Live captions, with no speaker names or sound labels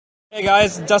Hey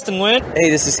guys, Dustin Wynn. Hey,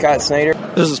 this is Scott Snyder.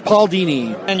 This is Paul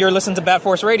Dini. And you're listening to Bat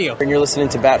Force Radio. And you're listening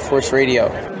to Bat Force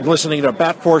Radio. You're listening to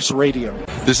Bat Force Radio.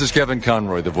 This is Kevin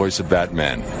Conroy, the voice of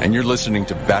Batman. And you're listening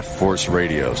to Bat Force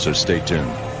Radio, so stay tuned.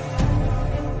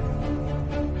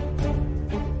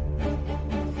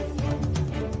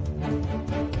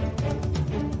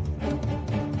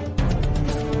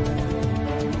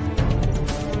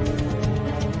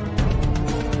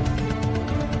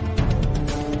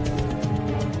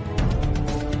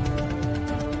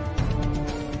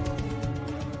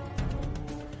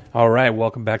 All right,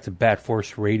 welcome back to Bat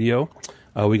Force Radio.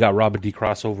 We got Robert D.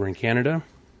 Crossover in Canada.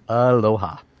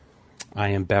 Aloha. I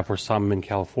am Bat Force Tom in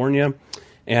California.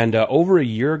 And over a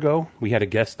year ago, we had a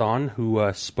guest on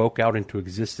who spoke out into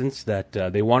existence that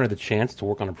they wanted the chance to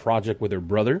work on a project with their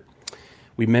brother.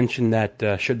 We mentioned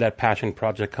that should that passion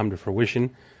project come to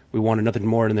fruition, we wanted nothing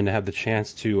more than to have the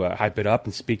chance to hype it up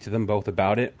and speak to them both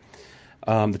about it.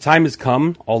 The time has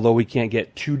come, although we can't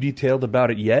get too detailed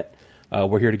about it yet.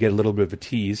 We're here to get a little bit of a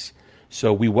tease.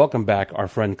 So we welcome back our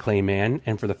friend Clay Mann,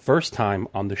 and for the first time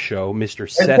on the show, Mr.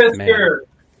 Seth Meyers.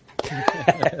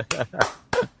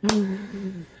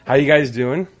 How you guys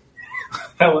doing?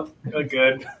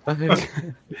 Good.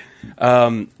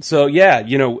 So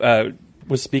yeah,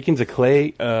 was speaking to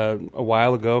Clay a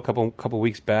while ago, a couple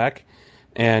weeks back,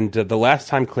 and the last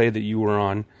time, Clay, that you were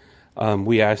on,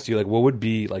 we asked you what would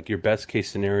be your best case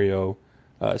scenario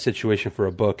situation for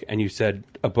a book, and you said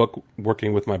a book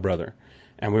working with my brother,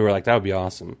 and we were like, that would be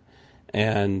awesome.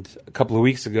 And a couple of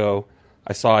weeks ago,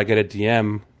 I get a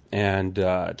DM, and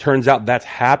turns out that's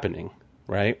happening,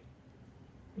 right?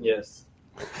 Yes.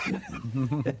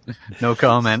 No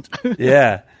comment.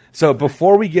 Yeah. So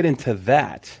before we get into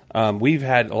that, we've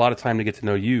had a lot of time to get to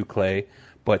know you, Clay,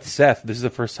 but Seth, this is the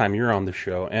first time you're on the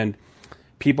show, and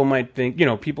people might think,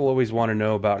 people always want to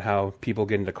know about how people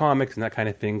get into comics and that kind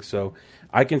of thing, so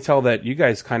I can tell that you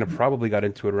guys kind of probably got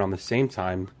into it around the same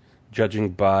time, judging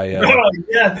by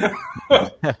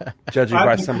judging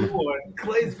by some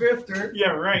Clay's grifter.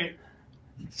 Yeah, right.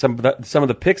 Some of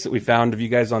the pics that we found of you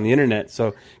guys on the internet.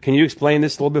 So, can you explain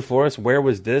this a little bit for us? Where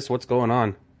was this? What's going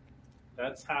on?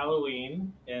 That's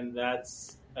Halloween, and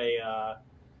that's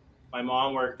my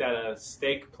mom worked at a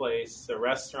steak place, a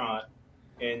restaurant,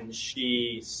 and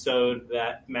she sewed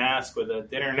that mask with a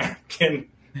dinner napkin.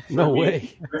 No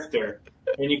way. Grifter.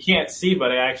 And you can't see,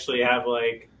 but I actually have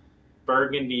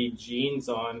burgundy jeans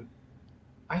on.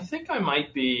 I think I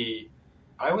might be.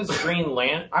 I was Green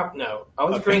I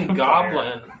was Green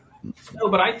Goblin. No,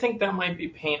 but I think that might be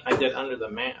paint I did under the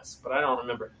mask, but I don't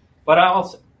remember. But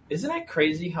isn't it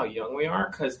crazy how young we are?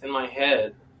 Because in my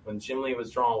head, when Jim Lee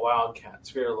was drawing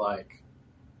Wildcats, we were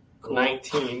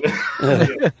 19.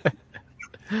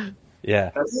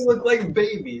 Yeah. We look like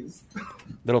babies.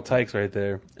 Little tykes right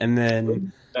there. And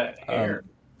then that hair.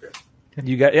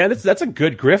 You got that's a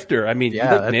good grifter. I mean,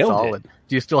 yeah, that's nailed solid. It.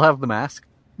 Do you still have the mask?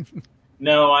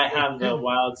 No, I have the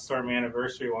Wildstorm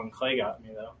anniversary one Clay got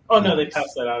me though. Oh no, they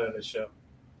passed that out at the show.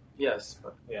 Yes,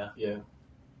 but yeah.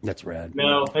 That's rad.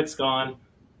 No, it's gone.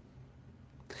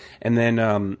 And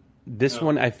then this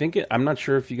one, I'm not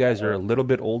sure if you guys are a little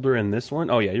bit older in this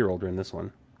one. Oh yeah, you're older in this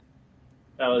one.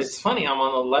 It's funny. I'm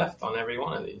on the left on every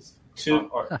one of these. Too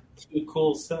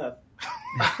cool stuff.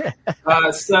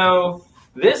 So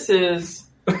this is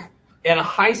in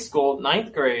high school,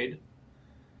 9th grade,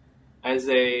 so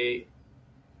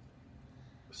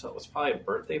it was probably a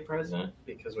birthday present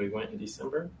because we went in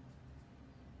December.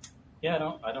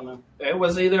 Yeah, I don't know. It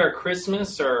was either a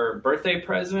Christmas or birthday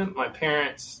present. My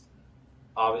parents,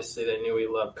 obviously, they knew we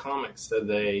loved comics, so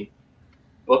they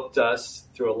booked us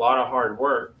through a lot of hard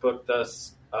work. Booked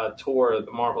us a tour of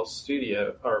the Marvel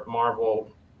studio or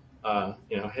Marvel,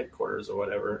 headquarters or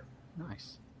whatever.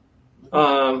 Nice.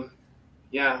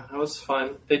 Yeah, that was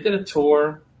fun. They did a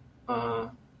tour,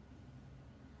 That's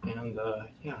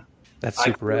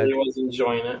super rad. I really was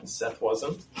enjoying it. Seth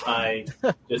wasn't.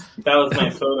 That was my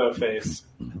photo face.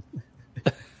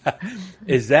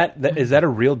 Is that a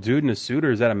real dude in a suit,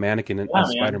 or is that a mannequin in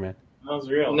Spider-Man? That was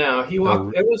real. No, he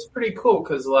walked. It was pretty cool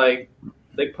because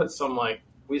they put some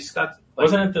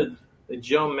wasn't it the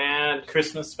Joe Mad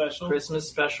Christmas special? Christmas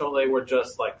special. They were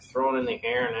just thrown in the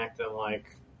air and acting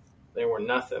like they were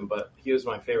nothing. But he was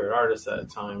my favorite artist at the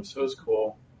time, so it was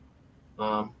cool.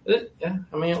 It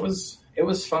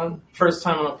was fun. First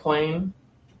time on a plane.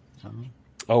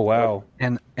 Oh wow!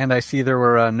 And I see there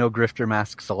were no grifter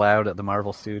masks allowed at the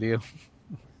Marvel studio.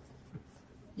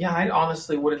 Yeah, I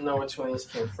honestly wouldn't know which one of these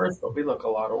came first, but we look a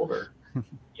lot older.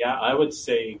 Yeah, I would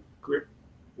say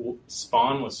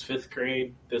Spawn was 5th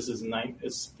grade. This is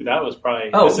 9th. That was probably...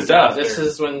 Oh, this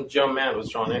is when Joe Mad was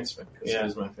drawing X-Men, because he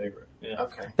was my favorite. Yeah.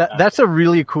 Okay. That's a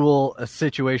really cool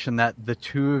situation that the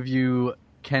two of you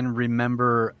can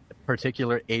remember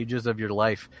particular ages of your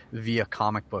life via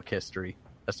comic book history.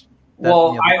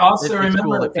 I also remember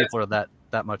cool that people are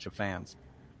that much of fans.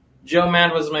 Joe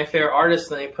Mad was my favorite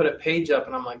artist, and they put a page up,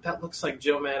 and I'm like, that looks like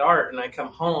Joe Mad art. And I come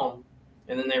home,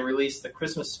 and then they released the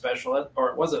Christmas special, or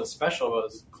it wasn't a special, it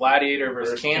was Gladiator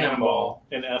versus Cannonball.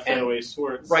 And FOA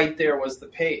Swords. Right there was the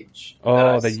page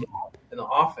Oh, that I saw in the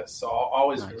office, so I'll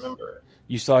always remember it.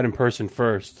 You saw it in person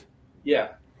first. Yeah.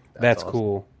 That's awesome.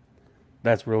 cool.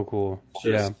 That's real cool.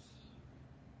 Yeah.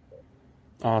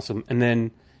 Awesome. And then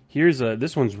here's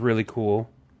this one's really cool.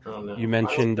 Oh, no. You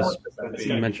mentioned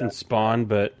Spawn,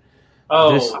 but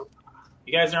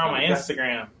you guys are on my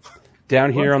Instagram.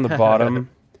 down here on the bottom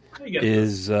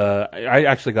is I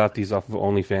actually got these off of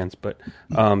OnlyFans, but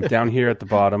down here at the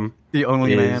bottom, the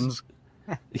OnlyMans.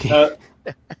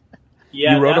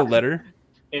 You wrote a letter.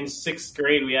 In 6th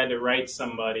grade, we had to write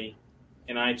somebody,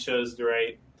 and I chose to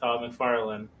write Todd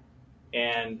McFarlane.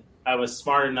 And I was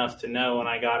smart enough to know when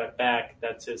I got it back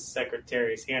that's his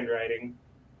secretary's handwriting,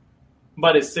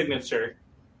 but his signature.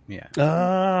 Yeah.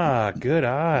 Ah, good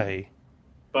eye.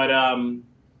 But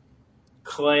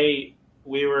Clay,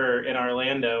 we were in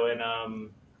Orlando, and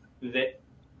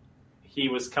he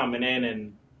was coming in,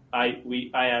 and I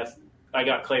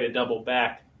got Clay to double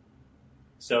back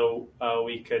so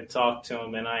we could talk to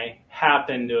him, and I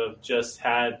happened to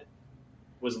have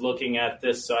was looking at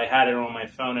this, so I had it on my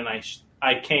phone, and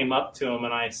I came up to him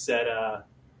and I said,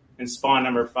 in Spawn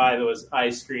number 5, it was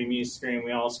I scream, you scream,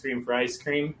 we all scream for ice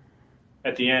cream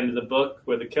at the end of the book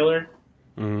with the killer.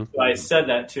 Mm-hmm. So I said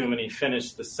that to him, and he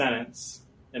finished the sentence,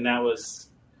 and that was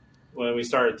when we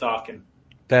started talking.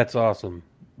 That's awesome.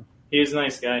 He's a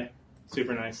nice guy,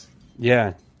 super nice.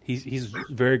 Yeah, he's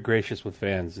very gracious with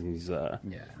fans, and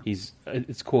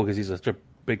it's cool because he's such a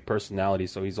big personality,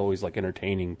 so he's always like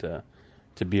entertaining to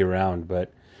be around.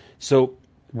 But so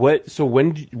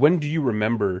when do you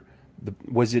remember?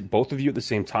 Was it both of you at the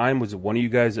same time? Was it one of you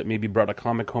guys that maybe brought a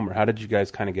comic home, or how did you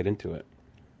guys kind of get into it?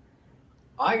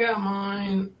 I got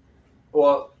mine.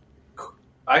 Well,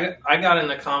 I got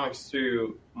into comics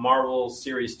through Marvel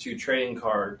Series 2 trading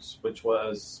cards, which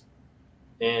was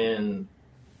in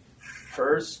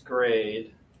 1st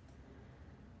grade,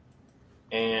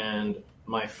 and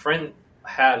my friend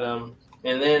had them,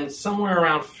 and then somewhere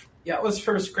around it was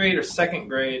 1st grade or 2nd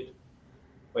grade.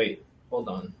 Wait, hold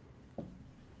on.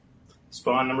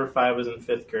 Spawn number 5 was in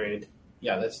 5th grade.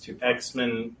 Yeah, that's too.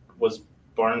 X-Men was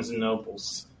Barnes and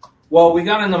Nobles. Well, we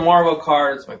got into Marvel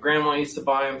cards. My grandma used to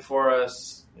buy them for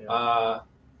us. Yeah.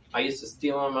 I used to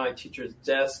steal them on my teacher's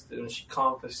desk, and she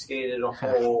confiscated a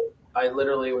whole. I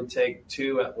literally would take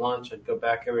 2 at lunch. I'd go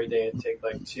back every day and take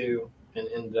like 2, and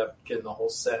ended up getting the whole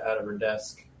set out of her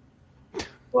desk.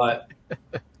 But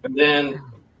and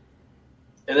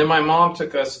then my mom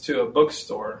took us to a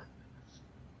bookstore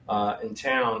in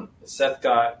town. Seth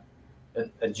got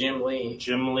a Jim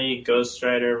Lee Ghost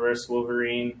Rider versus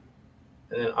Wolverine.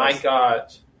 And then I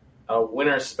got a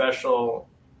winter special,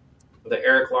 the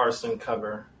Eric Larson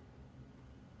cover.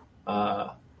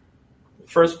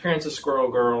 First appearance of Squirrel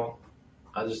Girl.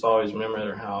 I just always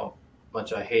remember how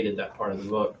much I hated that part of the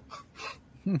book.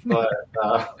 But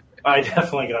I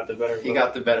definitely got the better book. He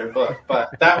got the better book.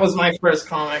 But that was my first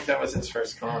comic. That was his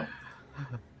first comic.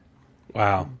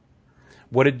 Wow.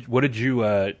 What did you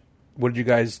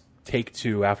guys take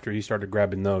to after you started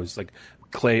grabbing those? Like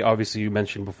Clay, obviously you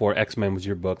mentioned before X-Men was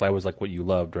your book. That was like what you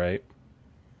loved, right?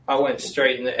 I went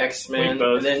straight into X-Men,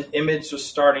 and then Image was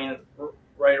starting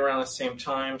right around the same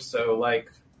time. So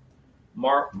like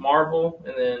Marvel,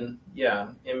 and then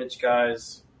Image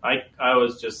guys. I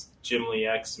was just Jim Lee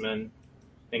X-Men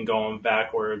and going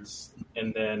backwards,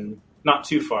 and then not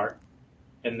too far,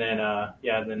 and then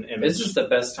then Image. This is the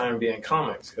best time to be in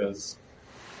comics because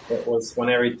it was when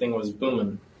everything was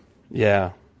booming.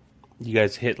 Yeah. You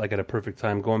guys hit like at a perfect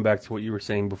time. Going back to what you were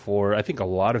saying before, I think a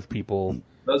lot of people.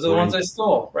 Those are the ones I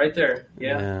stole right there.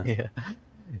 Yeah.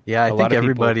 I think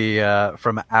everybody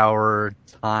from our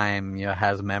time,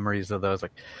 has memories of those.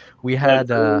 Like we had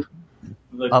a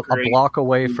block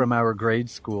away from our grade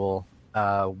school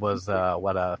was a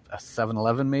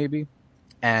 7-Eleven maybe,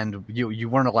 and you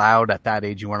weren't allowed at that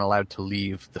age. You weren't allowed to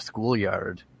leave the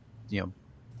schoolyard,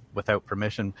 without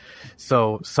permission.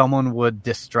 So someone would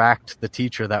distract the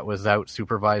teacher that was out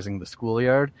supervising the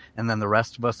schoolyard, and then the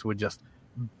rest of us would just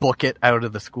book it out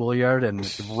of the schoolyard and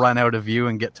run out of view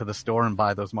and get to the store and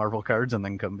buy those Marvel cards and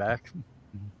then come back.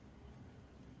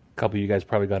 A couple of you guys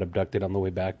probably got abducted on the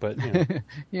way back, but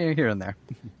yeah, here and there.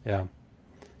 Yeah.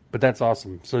 But that's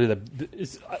awesome. So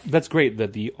that's great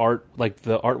that the art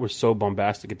was so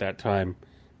bombastic at that time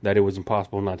that it was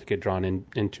impossible not to get drawn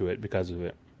into it because of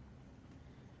it.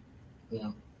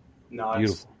 Yeah. No,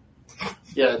 beautiful.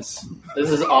 Yeah, this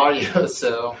is audio,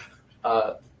 so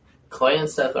Clay and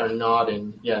Seth are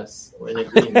nodding. Yes, we're in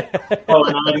agreement. Oh,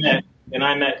 and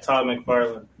I met Todd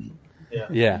McFarlane.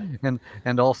 Yeah.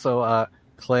 And also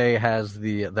Clay has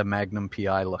the Magnum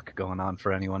PI look going on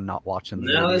for anyone not watching the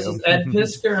video. This is Ed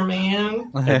Pisker,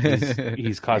 man.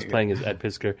 He's cosplaying as Ed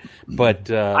Pisker,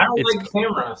 but I don't like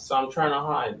camera, so I'm trying to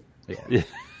hide. Yeah.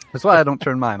 That's why I don't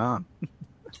turn mine on.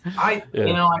 I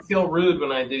feel rude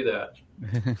when I do that.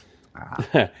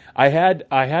 I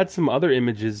had some other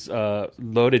images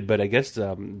loaded, but I guess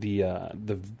I don't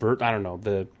know,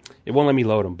 it won't let me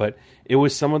load them. But it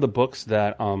was some of the books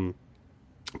that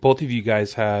both of you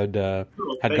guys had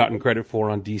gotten credit for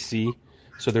on DC.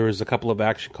 So there was a couple of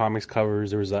Action Comics covers.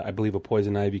 There was, I believe, a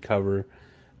Poison Ivy cover.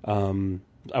 I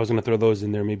was going to throw those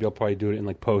in there. Maybe I'll probably do it in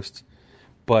like post.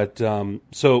 But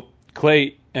so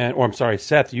Clay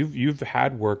Seth, you've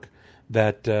had work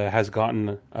that has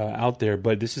gotten out there,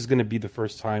 but this is going to be the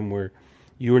first time where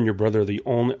you and your brother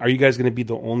are you guys going to be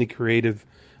the only creative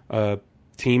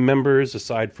team members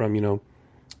aside from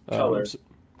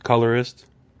colorist?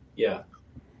 Yeah.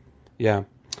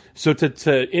 So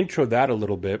to intro that a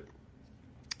little bit,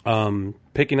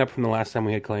 picking up from the last time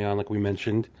we had Clay on, like we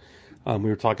mentioned, we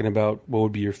were talking about what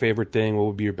would be your favorite thing, what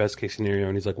would be your best case scenario,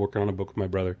 and he's like working on a book with my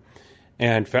brother,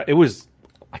 and it was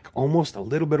like almost a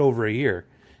little bit over a year.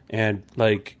 And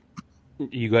like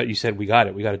you said, we got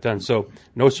it done. So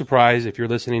no surprise if you're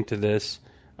listening to this,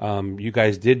 you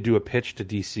guys did do a pitch to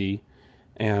DC,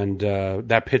 and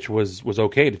that pitch was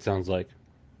okayed. It sounds like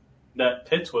that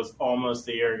pitch was almost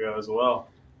a year ago as well.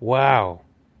 Wow.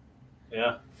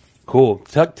 Yeah. Cool.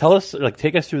 Tell us,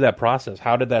 take us through that process.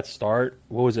 How did that start?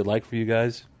 What was it like for you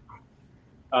guys?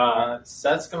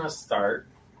 Seth's gonna start.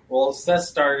 Well, Seth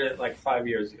started like 5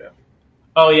 years ago.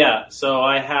 Oh yeah. So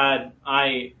I had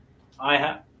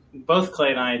both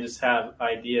Clay and I just have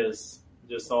ideas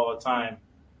just all the time,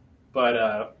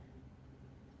 but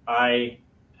I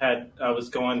was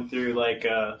going through like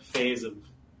a phase of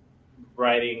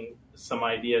writing some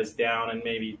ideas down and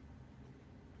maybe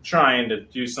trying to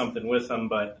do something with them,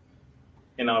 but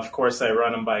of course I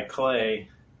run them by Clay,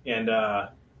 and I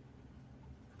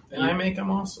make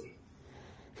them awesome.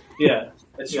 Yeah,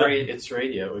 it's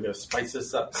radio. We gotta spice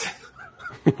this up.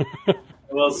 I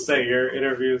will say your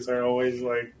interviews are always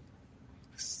like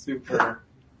super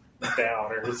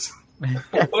downers.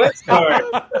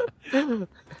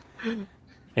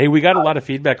 Hey, we got a lot of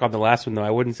feedback on the last one though. I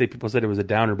wouldn't say people said it was a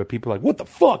downer, but people were like, "What the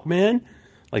fuck, man?"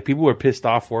 Like people were pissed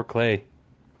off for Clay.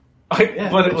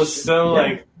 But it was so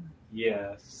like,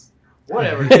 yes,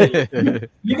 whatever.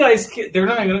 You guys, they're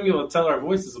not going to be able to tell our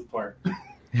voices apart.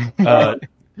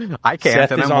 I can't.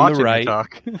 Seth and is I'm on watching the right. you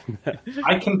talk.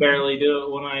 I can barely do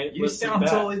it when I. You sound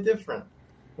totally different.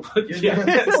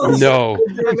 No,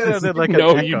 Like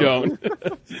no, you don't.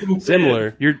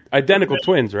 Similar. You're identical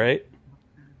twins, right?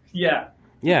 Yeah.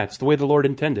 Yeah, it's the way the Lord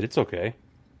intended. It's okay.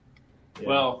 Yeah.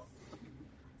 Well,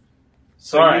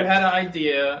 so you had an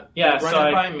idea. Yeah, run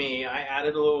it by me. I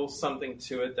added a little something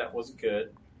to it that was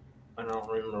good. I don't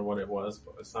remember what it was,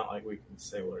 but it's not like we can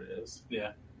say what it is.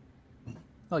 Yeah.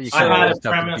 Well, I had a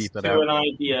premise to an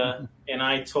idea, and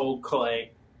I told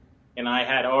Clay, and I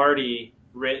had already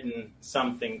written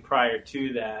something prior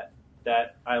to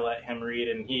that I let him read,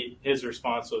 and his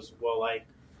response was, well,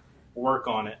 work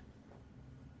on it.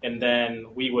 And then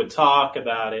we would talk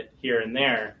about it here and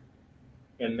there.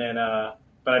 And then,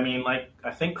 but I mean, like I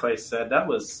think Clay said, that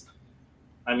was,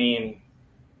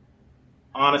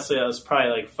 honestly, that was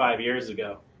probably like 5 years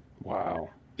ago. Wow.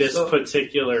 This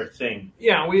particular thing.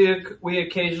 Yeah, we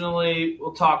occasionally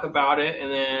will talk about it,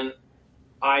 and then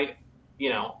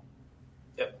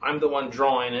I'm the one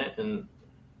drawing it, and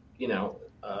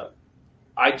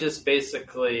I just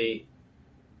basically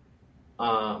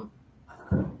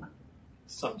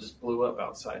something just blew up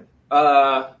outside.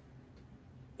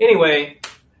 Anyway,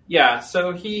 yeah,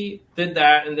 so he did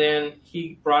that, and then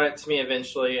he brought it to me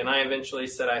eventually, and I eventually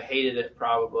said I hated it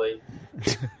probably.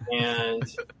 And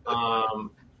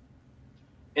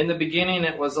in the beginning,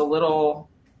 it was a little,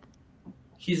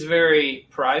 he's very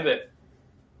private,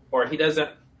 or he doesn't,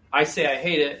 I say I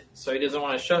hate it, so he doesn't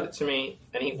want to show it to me,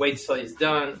 and he waits till he's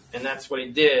done, and that's what he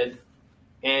did.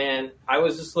 And I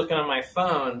was just looking on my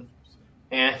phone,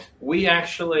 and we had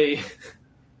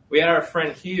our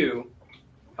friend Hugh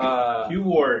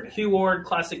Ward,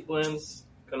 Classic Blends.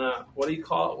 What do you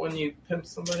call it when you pimp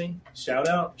somebody? Shout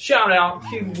out,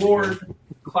 Hugh Ward,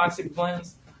 Classic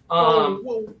Blends.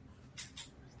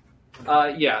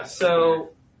 Yeah, so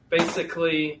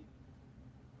basically,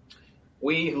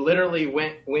 we literally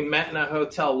we met in a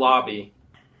hotel lobby,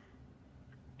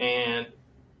 and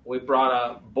we brought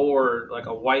a board, like a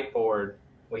whiteboard.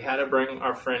 We had to bring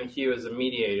our friend Hugh as a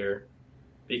mediator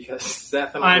because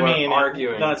Seth and I were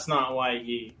arguing. That's not why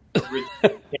he...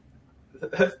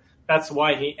 That's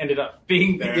why he ended up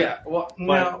being there. Yeah, well,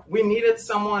 no, we needed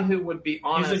someone who would be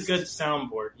honest. He's a good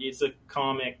soundboard. He's a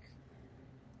comic.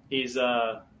 He's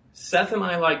Seth and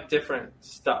I like different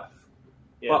stuff,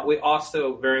 but we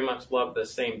also very much love the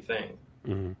same thing.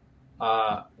 Mm-hmm.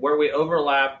 Where we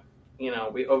overlap,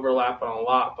 we overlap on a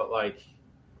lot, but like,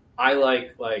 I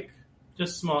like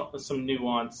just some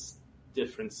nuance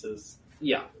differences.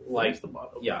 Yeah, like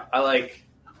I like,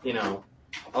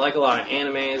 I like a lot of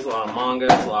animes, a lot of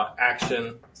mangas, a lot of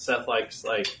action. Seth likes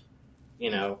the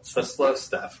slow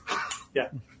stuff. Yeah,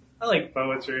 I like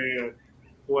poetry or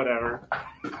whatever.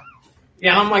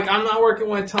 Yeah, I'm not working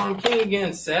with Tom King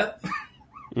again, Seth.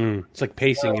 It's like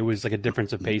pacing. It was like a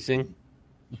difference of pacing.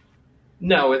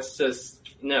 No,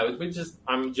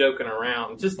 I'm joking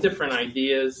around. Just different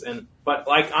ideas, but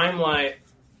I'm like,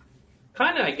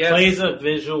 kind of, I guess. Clay's a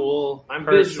visual person.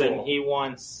 Visual. He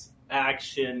wants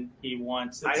action. He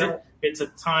wants. It's a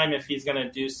time if he's going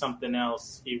to do something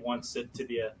else. He wants it to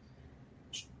be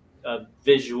a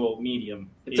visual medium.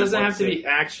 It doesn't have to be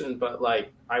action, but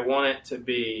I want it to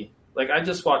be. I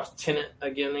just watched Tenet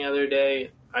again the other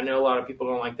day. I know a lot of people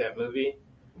don't like that movie,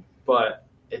 but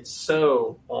it's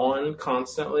so on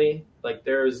constantly.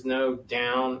 There is no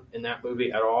down in that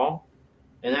movie at all.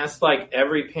 And that's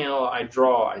every panel I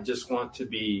draw, I just want to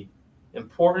be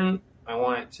important. I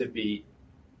want it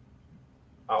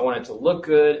to look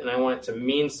good, and I want it to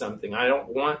mean something. I don't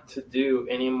want to do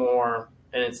any more,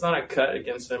 and it's not a cut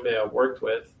against anybody I've worked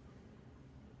with,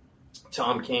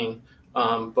 Tom King,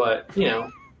 but,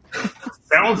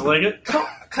 Sounds like it.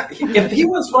 If he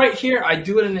was right here, I'd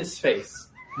do it in his face.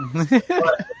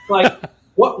 But,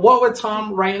 what would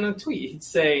Tom write in a tweet? He'd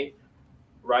say,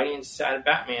 writing sad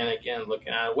Batman again, looking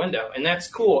out a window. And that's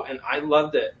cool, and I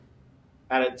loved it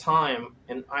at a time,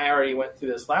 and I already went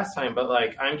through this last time, but,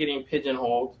 I'm getting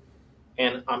pigeonholed,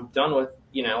 and I'm done with,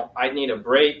 I need a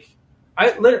break.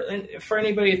 I literally, for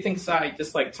anybody who thinks I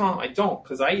dislike Tom, I don't,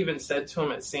 because I even said to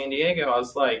him at San Diego, I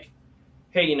was like,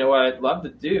 hey, what I'd love to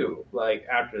do,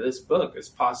 after this book is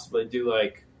possibly do,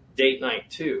 Date Night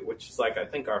 2, which is, I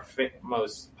think our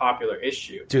most popular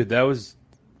issue. Dude, that was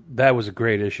a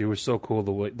great issue. It was so cool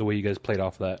the way you guys played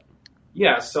off that.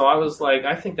 Yeah, so I was like,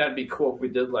 I think that'd be cool if we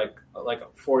did, a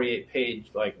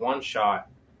 48-page, one-shot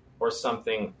or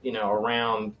something,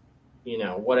 around,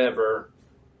 whatever,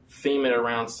 theme it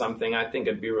around something. I think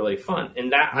it'd be really fun.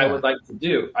 And that I would like to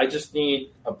do. I just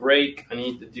need a break. I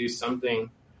need to do something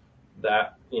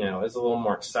that, is a little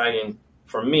more exciting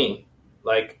for me,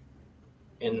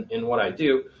 in what I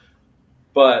do.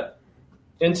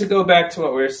 And to go back to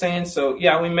what we were saying, so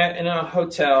we met in a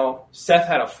hotel. Seth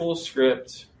had a full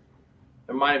script.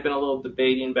 There might have been a little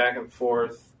debating back and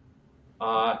forth,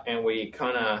 and we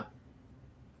kind of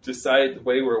decided the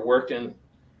way we're working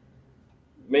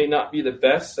may not be the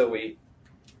best.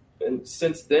 And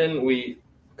since then we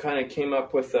kind of came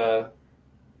up with a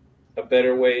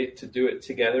better way to do it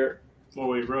together. Well,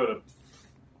 we wrote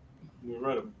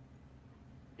an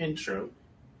intro.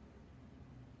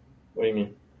 What do you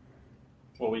mean?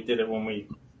 Well, we did it when we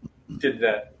did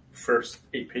that first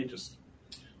 8 pages.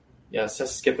 Yeah,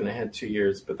 Seth's skipping ahead 2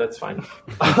 years, but that's fine.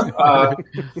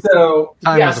 So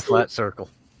time is a flat circle.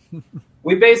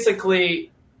 We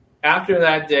basically, after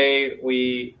that day,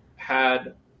 we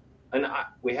had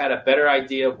a better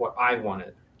idea of what I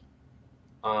wanted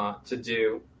to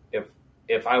do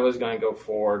if I was going to go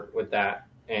forward with that,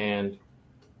 and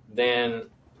then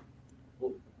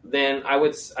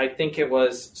I think it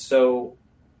was, so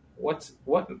what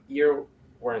year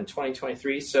we're in,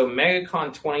 2023? So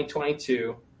MegaCon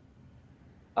 2022,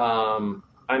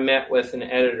 I met with an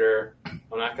editor. I'm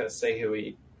not going to say who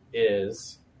he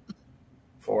is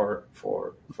for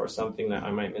something that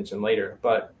I might mention later,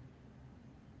 but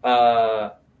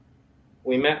I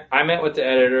met with the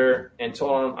editor and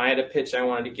told him I had a pitch I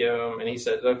wanted to give him, and he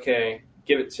said, okay,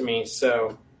 give it to me.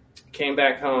 So came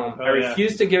back home. I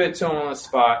refused to give it to him on the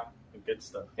spot. Good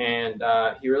stuff. And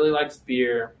he really likes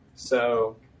beer.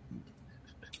 So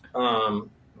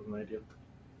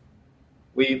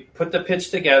we put the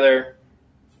pitch together,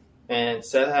 and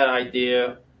Seth had an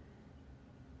idea.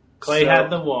 Clay had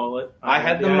the wallet. I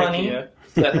had the money.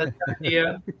 Seth had the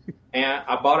idea. And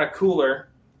I bought a cooler.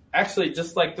 Actually,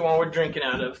 just like the one we're drinking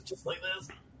out of. Just like this.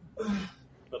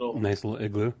 Nice little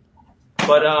igloo.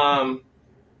 But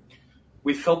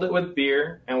we filled it with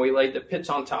beer, and we laid the pitch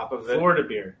on top of it. Florida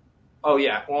beer. Oh,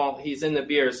 yeah. Well, he's in the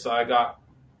beer, so I got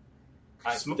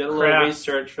I did a little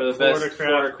research for the best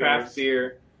Florida craft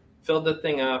beer, filled the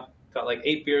thing up, got like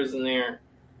 8 beers in there,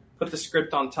 put the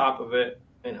script on top of it,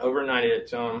 and overnighted it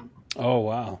to him. Oh,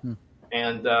 wow.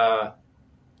 And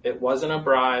it wasn't a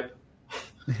bribe.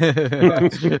 He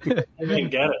didn't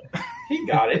get it. He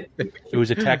got it. It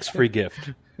was a tax-free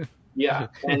gift. Yeah.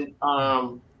 And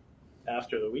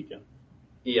after the weekend.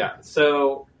 Yeah.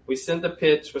 So we sent the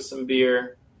pitch with some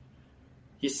beer.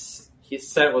 He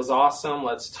said it was awesome.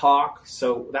 Let's talk.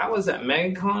 So that was at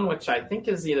MegaCon, which I think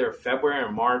is either February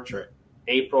or March or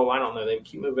April. I don't know. They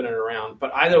keep moving it around.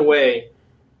 But either way,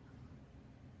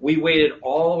 we waited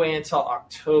all the way until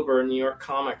October, New York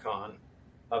Comic Con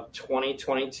of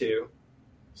 2022.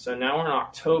 So now we're in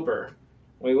October.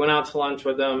 We went out to lunch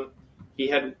with him.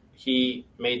 He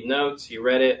made notes. He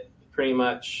read it. Pretty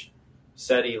much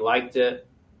said he liked it,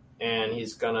 and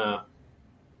he's gonna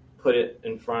put it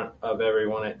in front of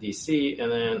everyone at DC.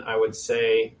 And then I would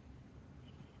say,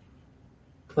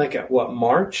 like at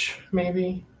March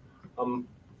maybe.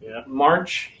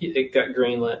 March it got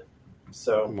greenlit.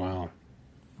 So wow,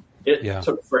 it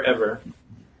took forever.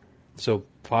 So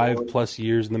 5+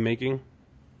 years in the making.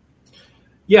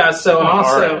 Yeah. So and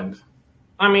also,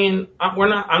 I mean, I'm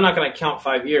not going to count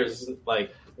 5 years.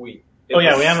 Like we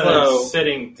haven't been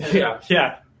sitting.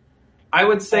 Yeah. I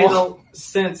would say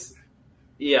since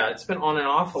it's been on and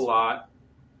off a lot,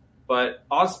 but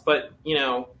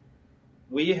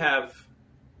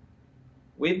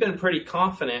we've been pretty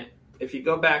confident. If you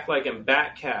go back, like in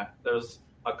Batcat, there's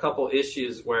a couple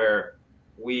issues where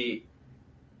we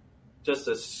just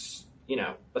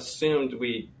assumed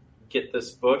we get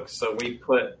this book, so we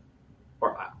put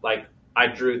I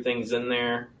drew things in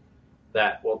there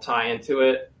that will tie into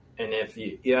it. And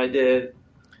I did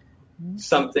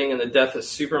something in the Death of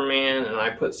Superman, and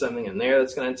I put something in there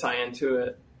that's going to tie into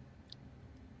it.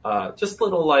 Just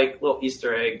little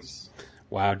Easter eggs.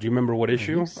 Wow. Do you remember what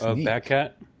issue of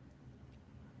Batcat?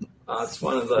 It's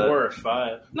one of the 4 or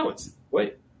 5. No, is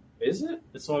it?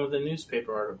 It's one of the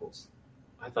newspaper articles.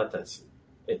 I thought that's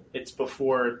it. It's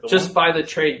before. Buy the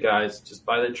trade, guys. Just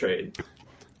buy the trade.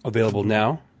 Available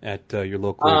now at your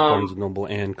local Barnes & Noble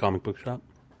and comic book shop.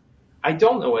 I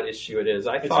don't know what issue it is.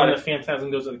 It's when the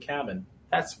Phantasm goes to the cabin.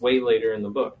 That's way later in the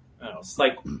book. Oh. It's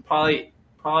like probably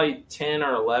 10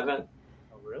 or 11.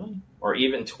 Oh, really? Or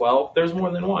even 12. There's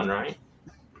more than one, right?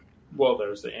 Well,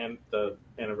 there's the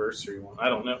anniversary one. I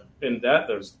don't know. In that,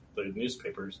 there's the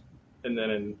newspapers. And then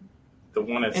in the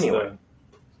one it's And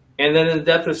then in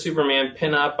Death of Superman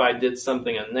pinup, I did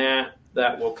something in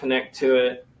that will connect to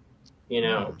it,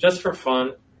 just for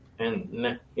fun.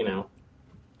 And,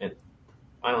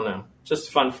 I don't know.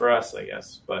 Just fun for us, I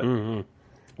guess. But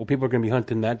Well, people are going to be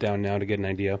hunting that down now to get an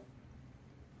idea.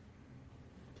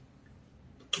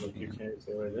 Look, you can't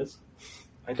say what it is.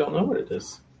 I don't know what it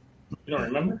is. You don't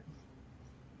remember?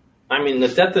 I mean, the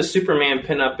Death of Superman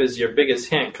pinup is your biggest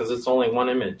hint because it's only one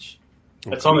image.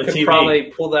 It's on the TV. You could probably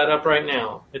pull that up right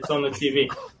now. It's on the TV.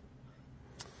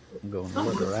 I'm going to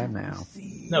look right now.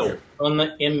 No, on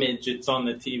the image, it's on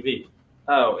the TV.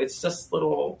 Oh, it's just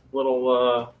little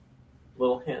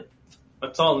hint.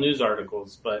 It's all news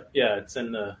articles, but yeah, it's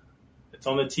on the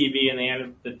TV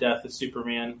in the Death of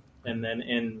Superman, and then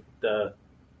in the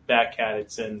Batcat,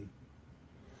 it's in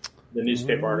the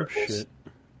newspaper articles. Shit.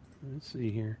 Let's see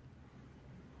here.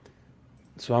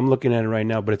 So I'm looking at it right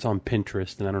now, but it's on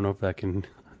Pinterest, and I don't know if that can.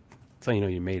 That's how you know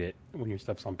you made it when your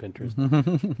stuff's on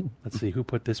Pinterest. Let's see who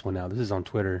put this one out. This is on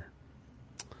Twitter,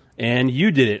 and you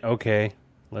did it. Okay,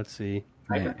 let's see.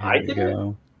 I did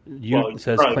it. It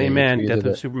says Clay and Mann, Death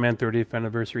of Superman 30th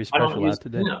anniversary special out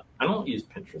today. No, I don't use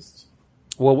Pinterest.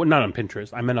 Well, not on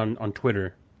Pinterest. I meant on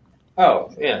Twitter.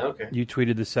 Oh, yeah, okay. You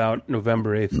tweeted this out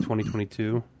November 8th,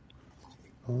 2022.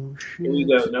 Oh, shit. Here you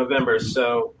go, November.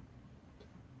 So,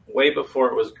 way before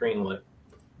it was greenlit.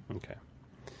 Okay.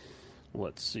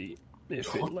 Let's see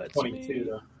if it lets 22, me.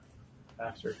 though.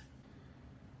 After.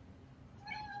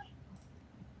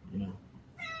 Yeah.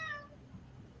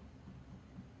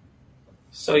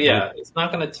 So, yeah, it's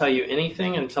not going to tell you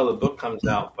anything until the book comes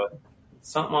out, but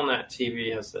something on that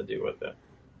TV has to do with it.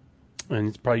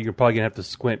 And you're probably gonna have to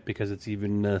squint because it's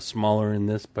even smaller in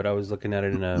this. But I was looking at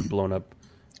it in a blown up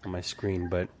on my screen.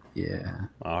 But yeah,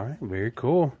 all right, very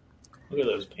cool. Look at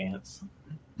those pants.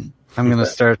 I'm gonna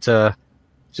start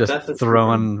just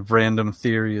throwing random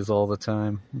theories all the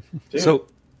time. Dude. So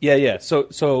yeah.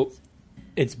 So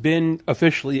it's been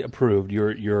officially approved.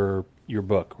 Your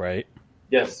book, right?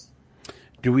 Yes.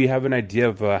 Do we have an idea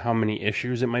of how many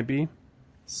issues it might be?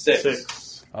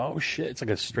 6. Oh shit! It's like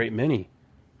a straight mini.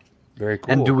 Very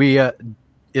cool. And do we?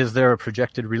 Is there a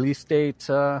projected release date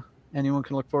anyone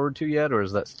can look forward to yet, or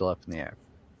is that still up in the air?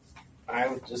 I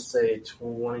would just say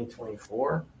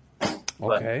 2024.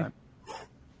 Okay.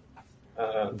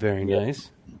 Very yeah. nice.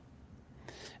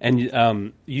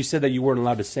 And you said that you weren't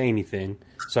allowed to say anything,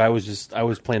 so I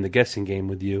was playing the guessing game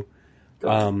with you.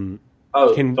 Don't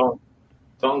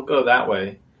go that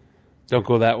way. Don't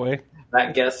go that way.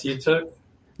 That guess you took?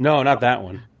 No, not that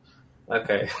one.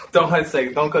 Okay. Don't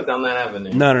go down that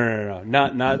avenue. No.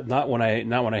 Not when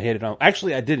I hit it on.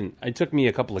 Actually, I didn't. It took me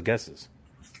a couple of guesses.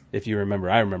 If you remember,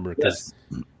 I remember because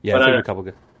it took me a couple of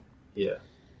guesses. Yeah.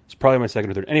 It's probably my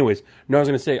second or third. Anyways, no, I was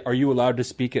going to say, are you allowed to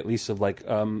speak at least of like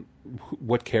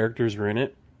what characters are in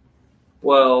it?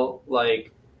 Well,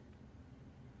 like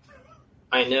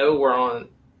I know we're on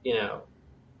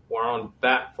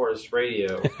Bat Force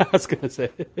Radio. I was going to say,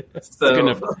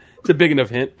 so it's a big enough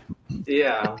hint.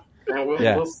 Yeah, and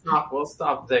we'll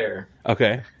stop there.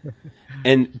 Okay.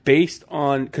 And based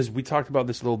on, because we talked about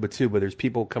this a little bit too, but there's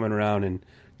people coming around and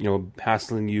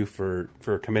hassling you for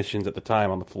commissions at the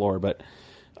time on the floor, but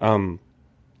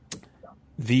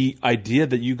the idea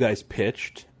that you guys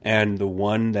pitched and the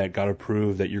one that got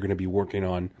approved that you're going to be working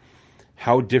on,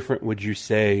 how different would you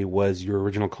say was your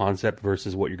original concept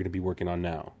versus what you're going to be working on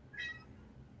now?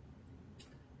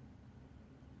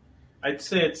 I'd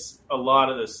say it's a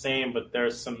lot of the same, but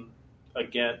there's some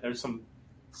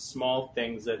small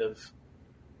things that have.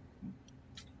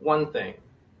 One thing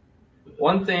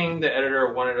the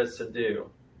editor wanted us to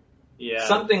do. Yeah.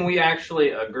 Something we actually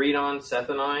agreed on, Seth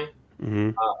and I,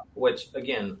 Mm-hmm. which,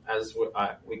 again, as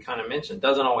we kind of mentioned,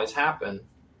 doesn't always happen.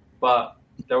 But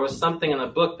there was something in the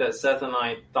book that Seth and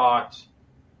I thought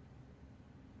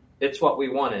it's what we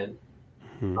wanted.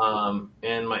 Mm-hmm.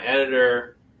 And my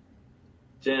editor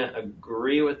didn't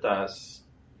agree with us,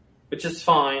 which is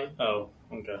fine. Oh,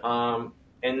 okay.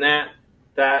 And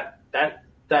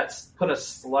that's put a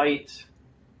slight.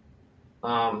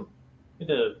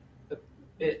 It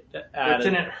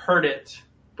didn't hurt it,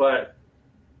 but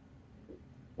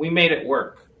we made it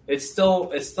work. It's still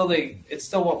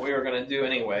what we were going to do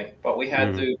anyway. But we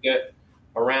had to get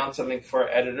around something for our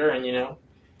editor, and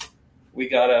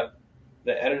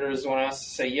the editors want us to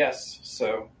say yes.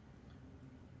 So,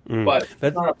 but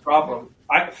that's not a problem.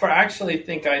 I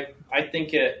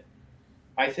think it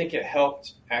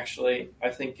helped. Actually, I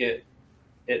think it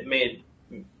made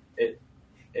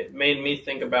me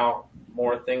think about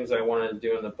more things I wanted to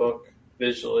do in the book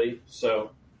visually.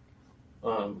 So,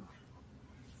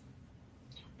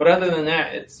 but other than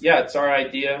that, it's our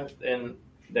idea, and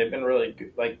they've been really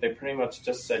good. Like, they pretty much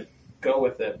just said go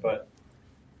with it. But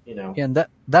Yeah, and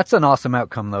that's an awesome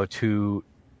outcome though, to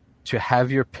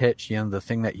have your pitch, the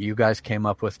thing that you guys came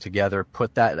up with together,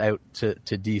 put that out to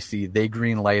DC, they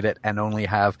green light it, and only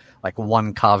have like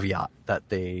one caveat that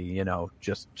they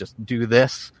just do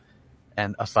this.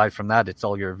 And aside from that, it's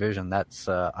all your vision. That's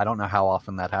I don't know how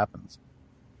often that happens.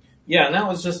 Yeah, and that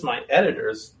was just my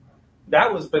editors.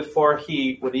 That was before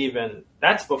he would even.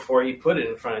 That's before he put it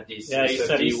in front of DC. Yeah, he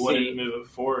said DC, he wouldn't move it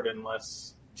forward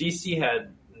unless DC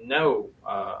had no.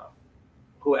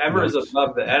 Whoever is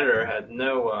above the editor had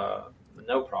no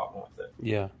problem with it.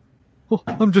 Yeah. Oh,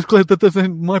 I'm just glad that this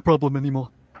ain't my problem anymore.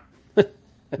 Is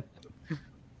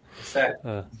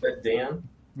that Dan?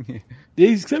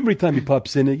 Every time he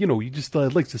pops in, he just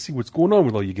likes to see what's going on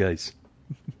with all you guys.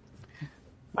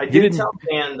 I did tell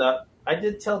Dan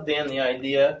the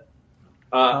idea.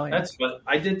 That's good.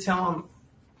 I did tell him.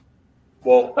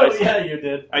 Well, you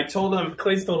did. I told him.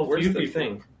 Clay's told a few people.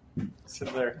 Thing?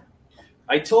 Sit there.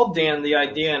 I told Dan the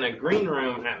idea in a green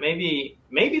room at maybe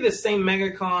the same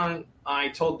MegaCon. I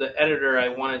told the editor I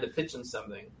wanted to pitch him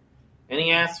something, and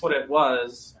he asked what it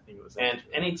was. I think it was. And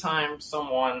anytime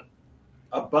someone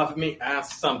above me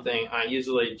asks something, I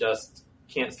usually just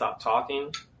can't stop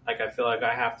talking. Like, I feel like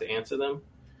I have to answer them.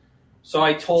 So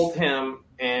I told him,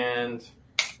 and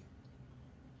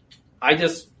I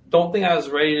just don't think I was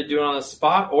ready to do it on the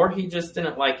spot, or he just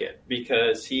didn't like it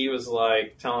because he was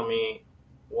like telling me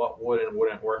what would and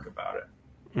wouldn't work about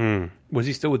it. Was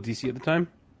he still with DC at the time?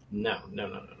 No.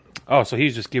 Oh, so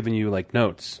he's just giving you like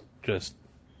notes. Just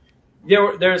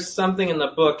there's something in the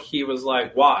book. He was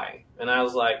like, "Why?" And I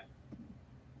was like,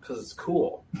 "Because it's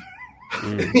cool."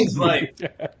 He's like,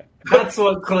 "That's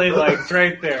what Clay likes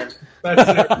right there." That's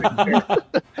it right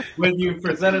there. When you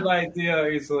presented the idea,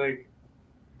 he's like,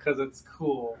 "Because it's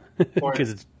cool," or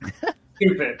because it's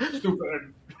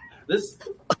stupid. This.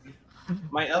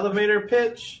 My elevator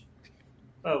pitch.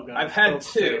 Oh God! I've had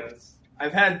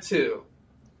two,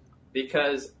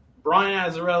 because Brian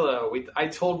Azzarello. I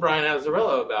told Brian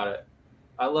Azzarello about it.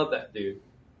 I love that dude,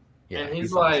 and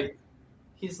he's like,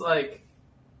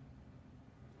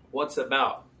 "What's it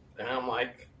about?" And I'm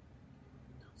like,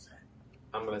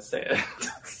 I'm going to say it.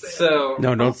 So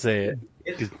No, don't say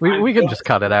it. We can just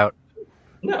cut it out.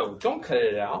 No, don't cut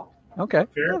it out. Okay.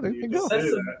 Yeah, there you go.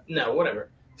 No, whatever.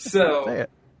 So, Say it.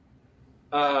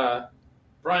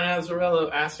 Brian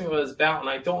Azzarello asked me what it's about, and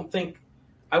I don't think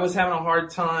I was having a hard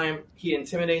time. He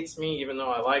intimidates me, even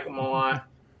though I like him a lot.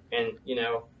 And,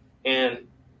 and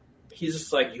he's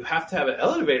just like, you have to have an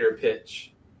elevator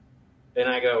pitch. And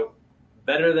I go,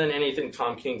 better than anything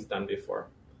Tom King's done before.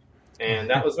 And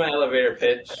that was my elevator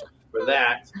pitch for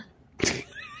that.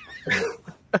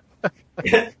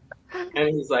 And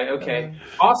he's like, okay.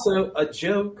 Also, a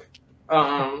joke.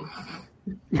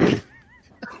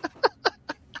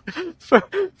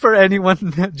 For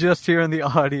anyone just hearing the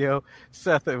audio,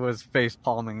 Seth was face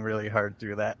palming really hard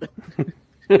through that.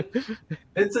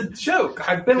 It's a joke.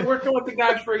 I've been working with the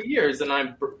guy for years, and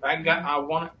I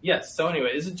want. Yes. So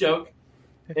anyway, it's a joke.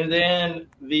 And then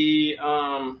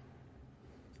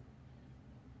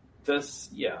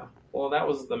well, that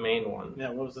was the main one.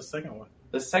 Yeah. What was the second one?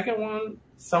 The second one,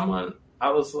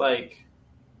 I was like,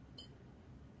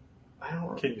 I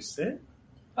don't. Can you say it?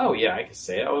 Oh yeah, I can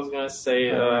say it. I was gonna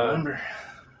say. I don't remember.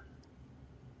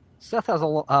 Seth has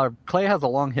Clay has a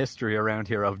long history around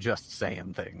here of just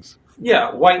saying things.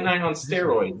 Yeah, White Knight on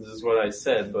steroids is what I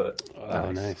said, but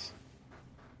Nice.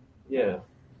 Yeah.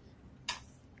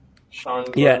 Sean.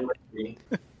 Yeah.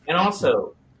 And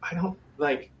also, I don't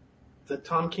like the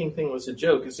Tom King thing was a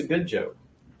joke. It's a good joke.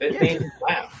 It made me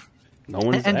laugh. No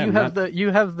one's And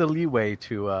you have the leeway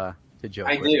to joke.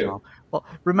 I with do. Tom. Well,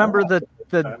 remember the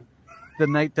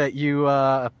night that you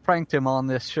pranked him on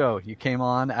this show. You came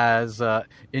on as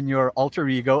in your alter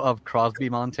ego of Crosby,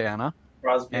 Montana.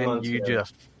 You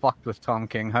just fucked with Tom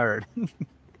King hard.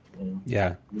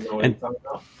 Yeah. You know what I'm talking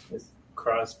about? It's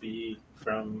Crosby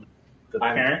from the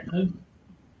Parenthood.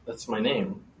 That's my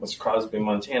name. Was Crosby,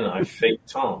 Montana. I faked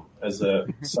Tom as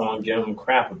someone giving him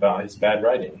crap about his bad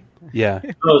writing. Yeah.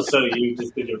 Oh, so you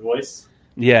just did your voice?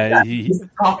 Yeah.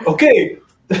 Okay.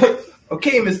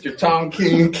 Okay, Mr. Tom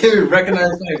King, can you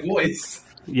recognize my voice?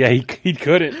 Yeah, he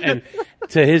couldn't. And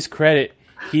to his credit,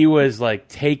 he was like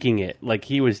taking it. Like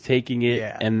he was taking it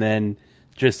and then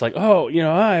just like, oh,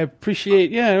 I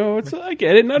appreciate, I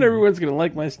get it. Not everyone's going to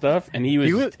like my stuff. And he was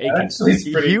taking it.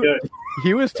 Pretty good.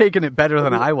 He was taking it better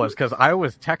than I was because I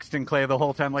was texting Clay the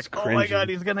whole time like, oh my God,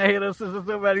 he's going to hate us. This is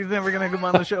so bad. He's never going to come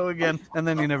on the show again. And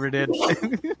then he never did.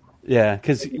 Yeah,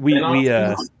 because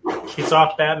he's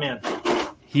off Batman.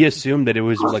 He assumed that it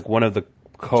was like one of the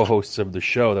co-hosts of the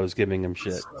show that was giving him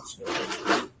shit.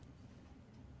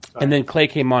 And then Clay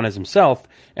came on as himself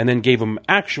and then gave him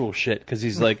actual shit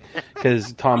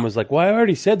because Tom was like, well, I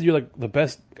already said you're like the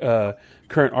best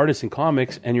current artist in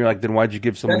comics. And you're like, then why'd you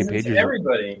give so many pages?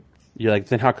 Everybody. You're like,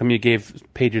 then how come you gave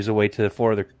pages away to the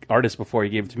 4 other artists before you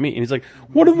gave it to me? And he's like,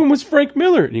 one of them was Frank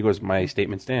Miller. And he goes, my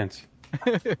statement stands.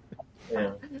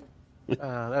 Yeah.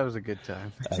 That was a good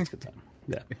time. That's a good time.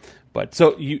 Yeah, but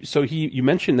you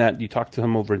mentioned that you talked to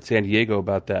him over in San Diego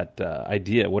about that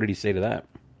idea. What did he say to that?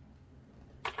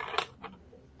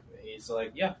 He's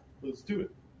like, yeah, let's do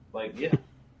it. Like, yeah.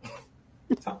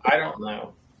 I don't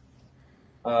know.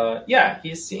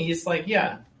 He's like,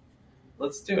 yeah,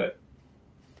 let's do it.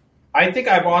 I think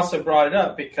I've also brought it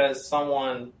up because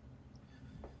someone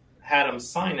had him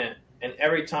sign it, and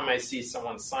every time I see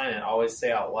someone sign it, I always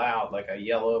say out loud, like I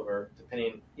yell over,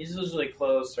 depending, he's usually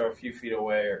close or a few feet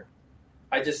away, or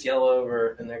I just yell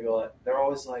over, and they're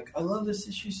always like, I love this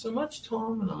issue so much,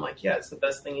 Tom. And I'm like, yeah, it's the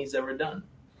best thing he's ever done.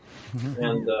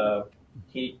 And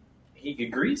he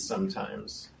agrees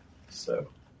sometimes. So,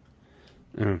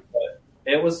 but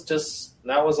it was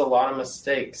that was a lot of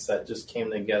mistakes that just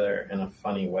came together in a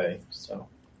funny way. So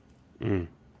it'd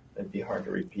be hard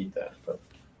to repeat that, but.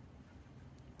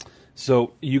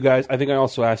 So you guys, I think I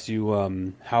also asked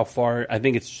you how far. I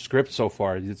think it's script so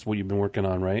far. It's what you've been working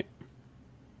on, right?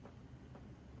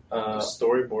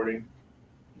 Storyboarding.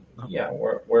 Yeah,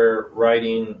 we're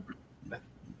writing.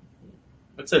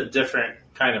 It's a different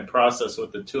kind of process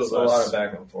with the two of us. A lot of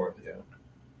back and forth, yeah.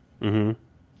 Mm-hmm.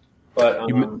 But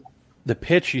the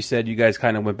pitch, you said you guys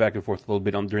kind of went back and forth a little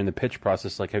bit during the pitch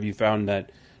process. Like, have you found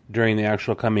that during the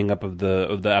actual coming up of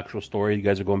the actual story, you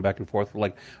guys are going back and forth?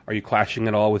 Like, are you clashing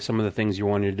at all with some of the things you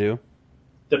wanted to do?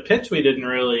 The pitch, we didn't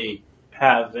really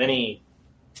have any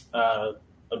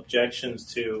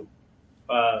objections to.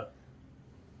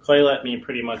 Clay let me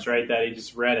pretty much write that. He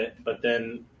just read it. But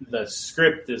then the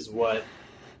script is what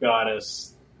got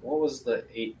us. What was the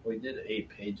 8? We did 8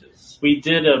 pages. We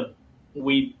did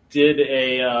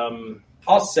a.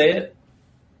 I'll say it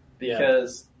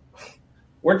because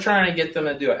we're trying to get them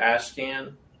to do an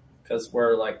Ashcan because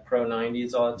we're like pro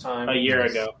 90s all the time. A year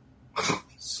ago.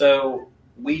 So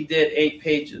we did 8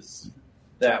 pages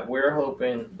that we're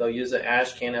hoping they'll use an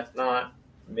ash can. If not,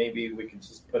 maybe we could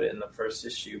just put it in the first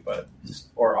issue,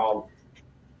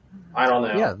 I don't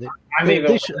know. Yeah,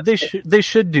 they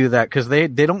should do that because they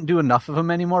don't do enough of them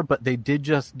anymore. But they did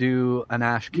just do an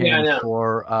ash can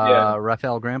for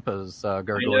Raphael Grandpa's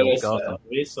Gargoyle of Gotham.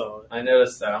 We saw it. I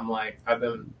noticed that. I'm like, I've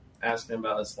been asking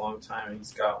about this a long time, and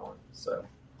he's got one. So,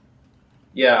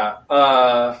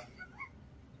 yeah.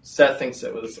 Seth thinks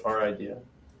it was our idea,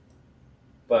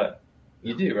 but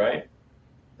you do, right?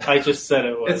 I just said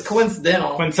it was. It's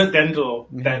coincidental. Coincidental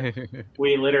that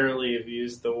we literally have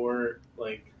used the word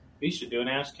like. We should do an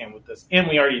ash can with this. And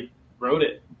we already wrote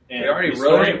it. And we already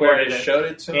wrote it, we already showed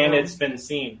it to and him. It's been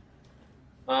seen.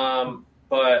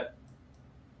 But,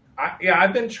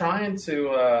 I've been trying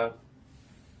to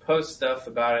post stuff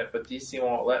about it, but DC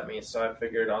won't let me, so I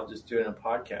figured I'll just do it in a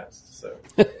podcast. So,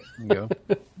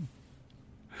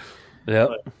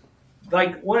 yeah.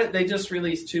 Like, what? They just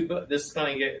released 2 books.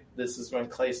 This is when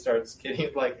Clay starts getting,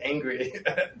 like, angry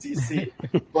at DC.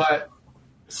 But...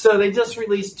 So they just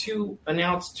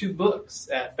announced 2 books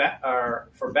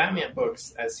for Batman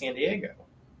books at San Diego,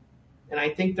 and I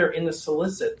think they're in the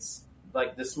solicits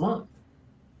like this month.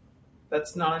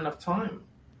 That's not enough time.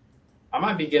 I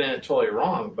might be getting it totally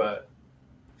wrong, but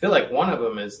I feel like one of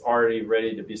them is already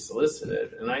ready to be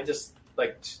solicited, and I just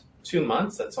like 2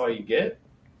 months. That's all you get.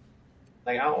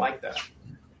 Like I don't like that.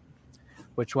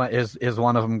 Which one is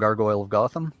one of them? Gargoyle of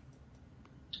Gotham.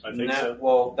 I think so.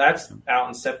 Well, that's out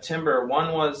in September.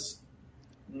 One was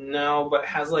but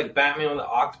has like Batman with an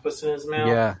octopus in his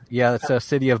mouth. Yeah. It's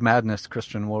City of Madness,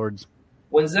 Christian Ward's.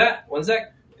 When's that?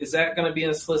 Is that going to be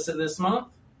in solicit this month?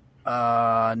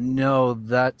 No,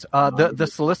 that the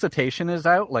solicitation is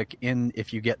out. Like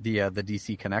if you get the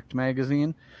DC Connect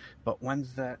magazine, but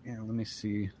when's that? Let me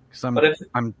see. Because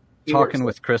I'm talking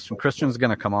with Christian. Christian's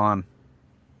going to come on.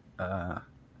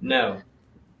 No.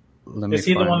 Is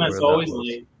he the one that's always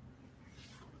late?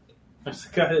 There's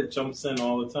the guy that jumps in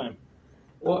all the time.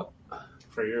 What?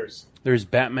 For years. There's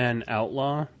Batman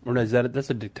Outlaw, or no,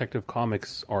 that's a Detective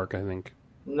Comics arc, I think.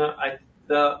 No,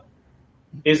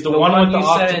 is the one with the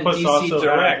octopus also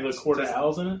have the Court of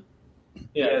Owls in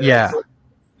it?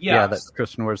 Yeah, that's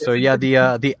Christian Ward. So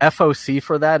the FOC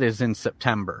for that is in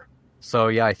September. So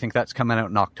I think that's coming out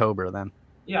in October then.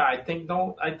 Yeah, I think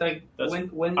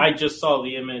when I just saw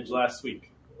the image last week.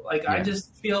 Like I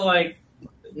just feel like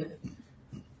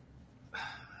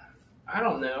I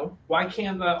don't know. Why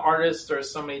can't the artist or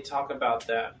somebody talk about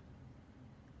that?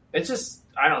 It's just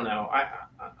I don't know.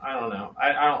 I don't know.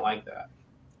 I don't like that.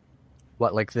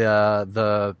 What, like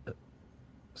the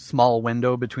small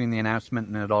window between the announcement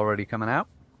and it already coming out?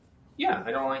 Yeah,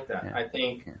 I don't like that. Yeah. I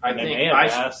think they may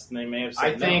have asked and they may have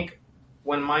said I think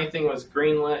when my thing was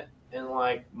greenlit in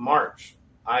like March,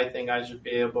 I think I should be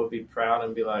able to be proud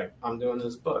and be like, I'm doing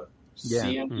this book.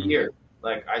 See you in a year.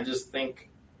 Like I just think,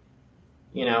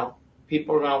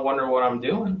 people are gonna wonder what I'm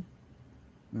doing.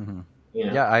 Mm-hmm.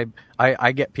 Yeah,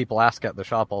 I get people ask at the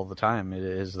shop all the time.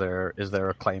 Is there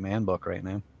a Clay Mann book right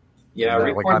now? Yeah,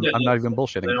 I'm not even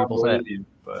bullshitting. People say it. You,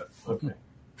 but okay.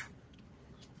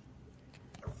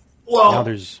 Well, now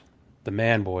there's the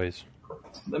Man Boys.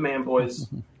 The Man Boys.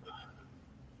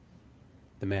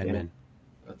 The Men.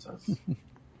 That's us.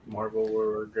 Marvel will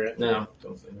regret. No,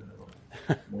 don't say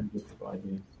that. One different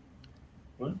ideas.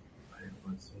 What? I didn't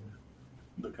want to say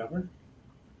that. The cover?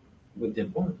 We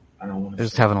did one. I don't want to.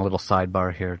 Just having a little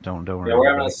sidebar here. Don't worry. Yeah,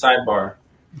 we're having a sidebar.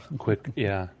 Quick,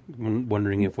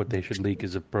 wondering if what they should leak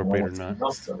is appropriate or not.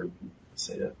 I'll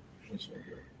say that.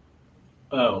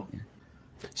 Oh.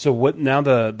 So what? Now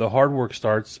the hard work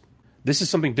starts. This is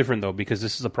something different though, because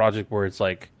this is a project where it's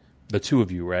like the two of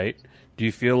you, right? Do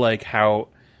you feel like how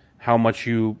much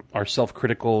you are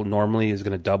self-critical normally is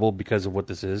going to double because of what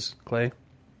this is, Clay?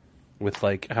 With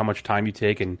like how much time you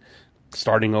take and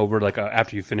starting over like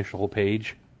after you finish the whole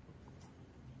page?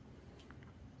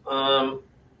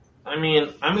 I mean,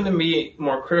 I'm going to be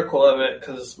more critical of it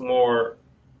because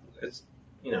it's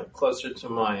closer to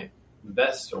my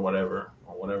best or whatever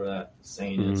that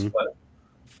saying is. But,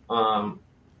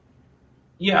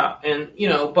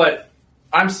 but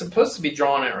I'm supposed to be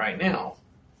drawing it right now.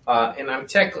 And I'm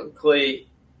technically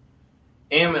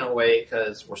am in a way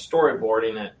because we're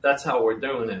storyboarding it. That's how we're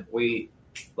doing it. We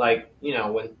when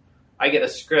I get a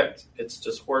script, it's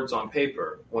just words on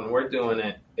paper. When we're doing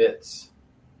it, it's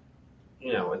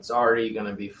already going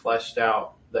to be fleshed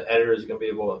out. The editor is going to be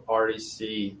able to already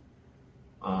see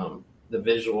the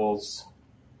visuals,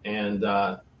 and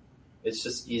it's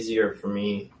just easier for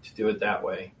me to do it that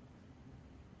way.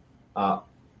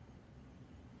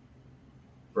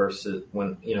 Versus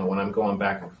when I'm going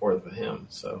back and forth with him.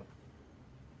 So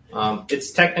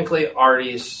It's technically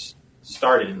already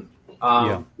started.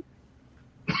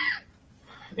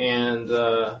 And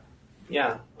I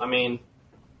mean,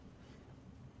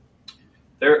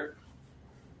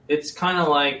 it's kind of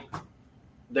like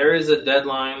there is a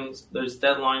deadline. There's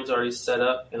deadlines already set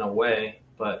up in a way,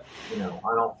 but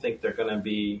I don't think they're going to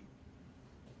be.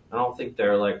 I don't think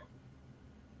they're like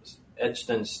etched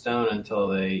in stone until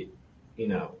they,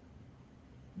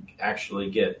 actually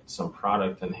get some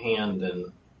product in hand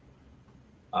and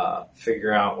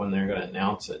figure out when they're going to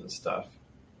announce it and stuff.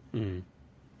 Mm.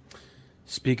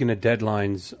 Speaking of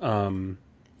deadlines,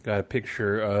 got a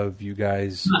picture of you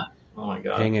guys oh my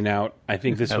God. hanging out. I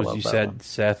think this was, you said, one.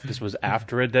 Seth, this was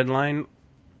after a deadline.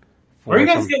 Where are you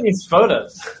guys getting these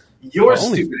photos? Your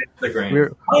stupid Instagram. We're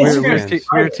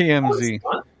TMZ.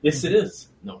 Yes, it is.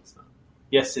 No, it's not.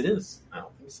 Yes, it is. I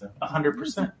don't think so.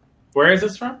 100%. Where is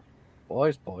this from?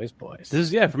 Boys. This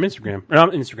is, from Instagram. Or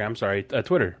not Instagram, sorry.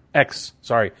 Twitter. X.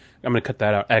 Sorry. I'm going to cut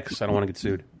that out. X. I don't want to get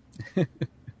sued.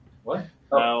 What?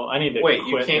 No, I need to Wait,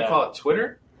 you can't call it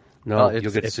Twitter? No, you'll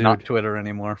get sued. It's not Twitter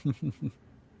anymore.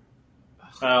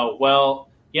 Oh, well,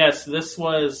 yes, this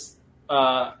was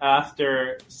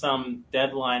after some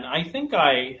deadline. I think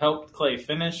I helped Clay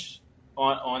finish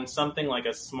on something like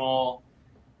a small...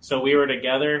 So we were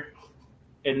together,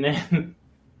 and then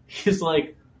he's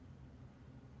like...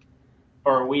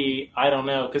 Or we, I don't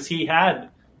know, because he had...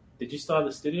 Did you still have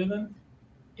the studio then?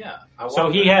 Yeah.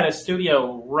 So he had a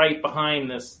studio right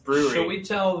behind this brewery. Should we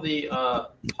tell the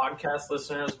podcast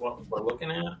listeners what we're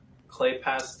looking at? Clay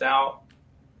passed out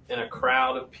in a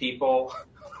crowd of people.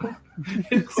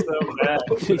 It's so bad.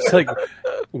 It's like,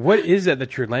 what is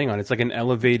that you're laying on? It's like an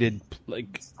elevated,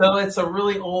 like... So it's a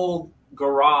really old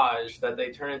garage that they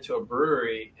turned into a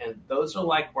brewery, and those are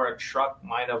like where a truck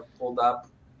might have pulled up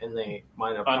and they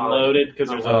might have unloaded because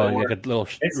there's like a little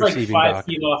it's receiving like 5 dock.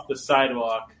 feet off the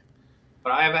sidewalk.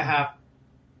 But I have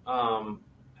a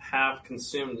half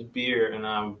consumed beer and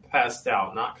I'm passed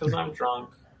out, not because I'm drunk,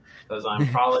 because I'm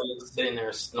probably sitting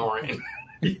there snoring.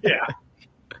 Yeah.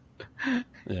 And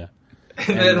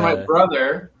then my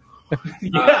brother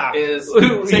is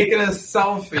taking a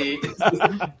selfie.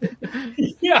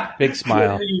 Yeah. Big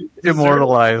smile.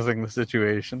 Immortalizing the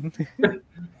situation.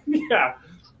 Yeah.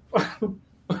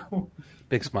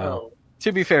 Big smile.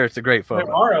 To be fair, it's a great photo.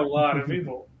 There are a lot of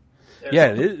people. Yeah,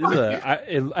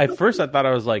 at first I thought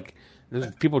I was like,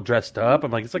 there's people dressed up.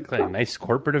 I'm like, it's like a nice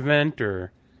corporate event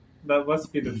or... That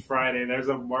must be the Friday. There's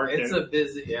a market. It's a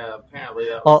busy, apparently.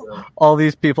 All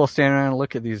these people standing around and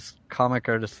look at these comic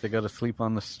artists. They go to sleep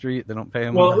on the street. They don't pay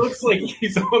them. Well, it looks like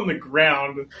he's on the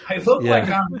ground. It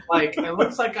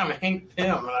looks like I'm Hank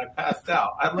Pym and I passed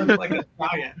out. I look like a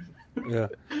giant. Yeah,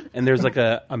 and there's like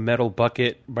a metal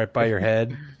bucket right by your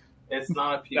head. It's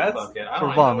not a puke bucket. I for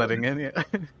don't vomiting in it.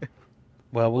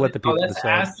 Well, we'll let the people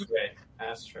decide.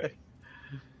 Ashtray.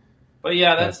 But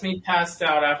yeah, that's me passed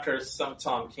out after some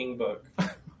Tom King book.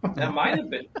 That might have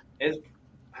been. I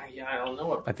don't know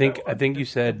what. I think you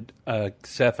said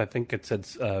Seth. I think it said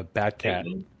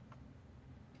Batcat.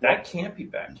 That can't be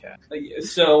Batcat.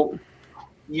 So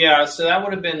that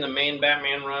would have been the main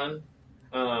Batman run.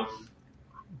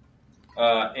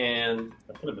 And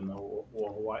that could have been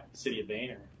the City of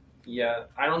Bane. Yeah,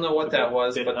 I don't know what that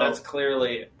was, but that's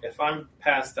clearly, if I'm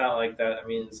passed out like that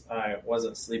means I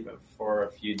wasn't sleeping for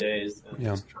a few days and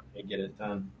just trying to get it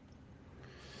done.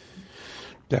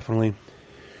 Definitely.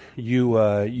 You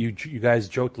guys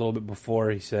joked a little bit before.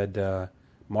 He said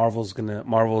Marvel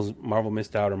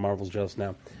missed out or Marvel's jealous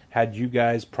now. Had you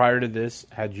guys, prior to this,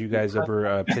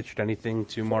 ever pitched anything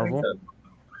to Marvel?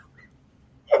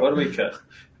 What do we cut?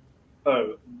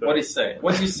 What did he say?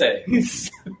 What did you say?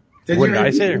 What did I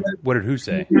say? Or what did who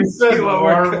say? He said what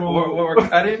we're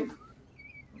cutting?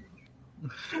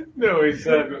 No, he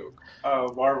said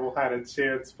Marvel had a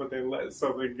chance, but they let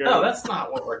something go. No, that's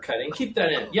not what we're cutting. Keep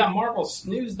that in. Yeah, Marvel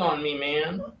snoozed on me,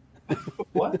 man.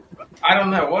 What? I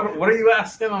don't know. What are you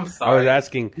asking? I'm sorry. I was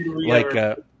asking,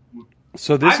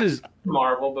 so this is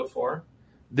Marvel before.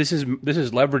 This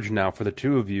is leverage now for the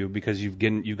two of you because you've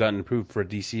gotten approved for a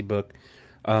DC book.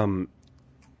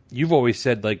 You've always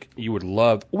said like you would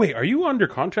love. Wait, are you under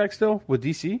contract still with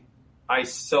DC? I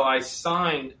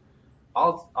signed.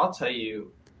 I'll tell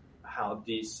you how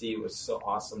DC was so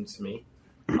awesome to me.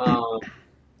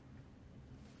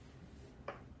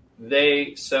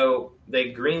 They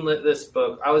greenlit this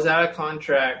book. I was out of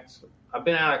contract. I've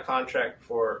been out of contract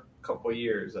for a couple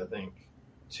years, I think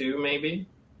 2 maybe.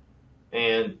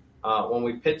 And when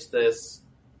we pitched this,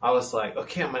 I was like,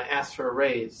 okay, I'm going to ask for a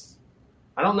raise.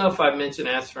 I don't know if I mentioned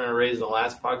ask for a raise in the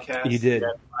last podcast. You did.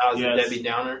 I was a Debbie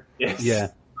Downer. Yes. Yeah.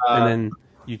 And then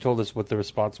you told us what the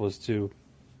response was too.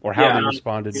 or how they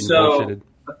responded and bullshitted.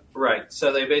 Right.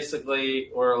 So they basically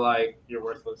were like, "You're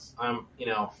worthless.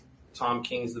 Tom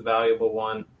King's the valuable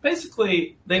one."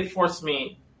 Basically, they forced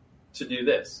me to do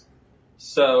this.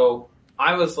 So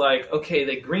I was like, okay,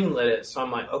 they greenlit it. So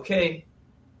I'm like, okay,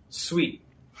 sweet,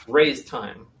 raise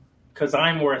time. Because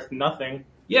I'm worth nothing.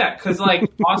 Yeah, because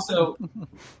also,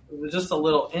 just a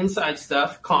little inside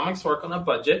stuff, comics work on a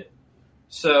budget.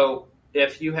 So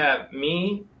if you have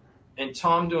me and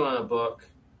Tom doing a book,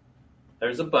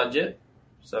 there's a budget.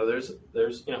 So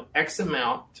there's X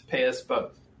amount to pay us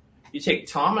both. You take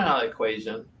Tom out of the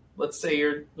equation. Let's say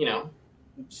you're,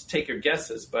 just take your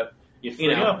guesses, but you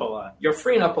free up a lot. You're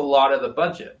freeing up a lot of the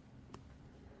budget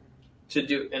to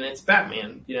do, and it's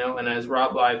Batman, and as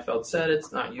Rob Liefeld said,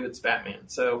 it's not you, it's Batman.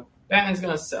 So Batman's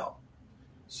going to sell.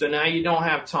 So now you don't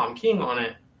have Tom King on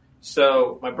it.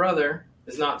 So my brother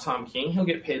is not Tom King. He'll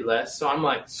get paid less. So I'm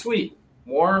like, sweet,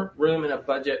 more room in a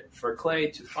budget for Clay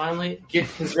to finally get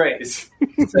his raise.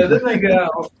 So then they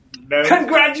go,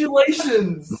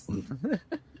 congratulations!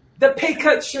 The pay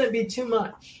cut shouldn't be too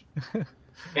much.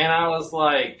 And I was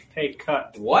like, pay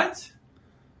cut. What?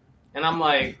 And I'm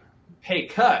like, pay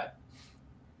cut.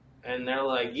 And they're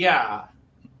like, yeah.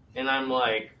 And I'm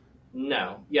like,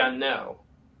 no. Yeah, no.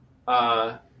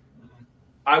 I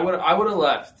would have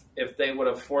left if they would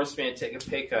have forced me to take a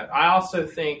pay cut. I also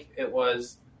think it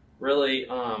was really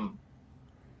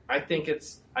I think that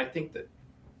it's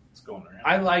going around.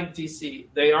 I like DC.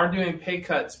 They are doing pay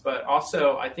cuts, but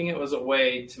also I think it was a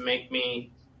way to make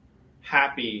me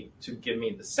happy to give me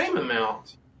the same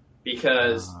amount,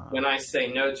 because when I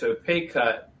say no to a pay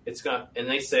cut, it's gonna, and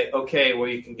they say, okay, well,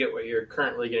 you can get what you're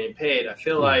currently getting paid. I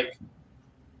feel like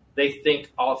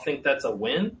I'll think that's a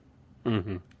win,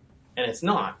 and it's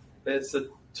not. It's a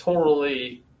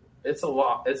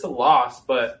loss,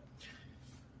 but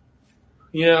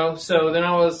so then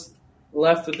I was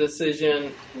left with the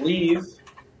decision, leave,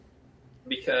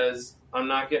 because I'm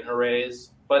not getting a raise,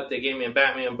 but they gave me a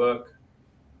Batman book,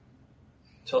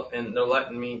 and they're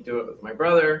letting me do it with my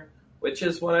brother, which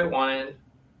is what I wanted.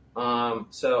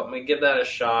 So I'm going to give that a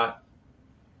shot.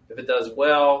 If it does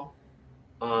well,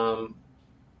 and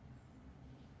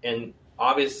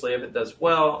obviously if it does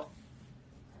well,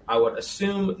 I would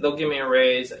assume they'll give me a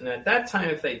raise. And at that time,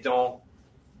 if they don't,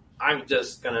 I'm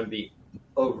just going to be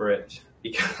over it,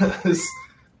 because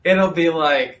it'll be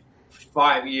like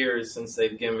 5 years since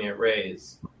they've given me a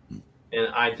raise. And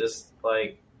I just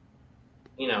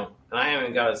and I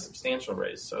haven't got a substantial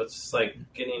raise. So it's just like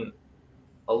getting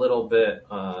a little bit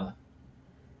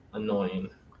annoying.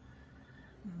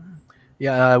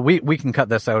 Yeah, we can cut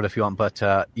this out if you want, but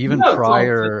even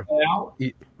prior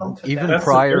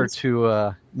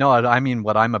to no, I mean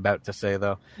what I'm about to say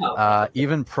though.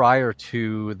 Even prior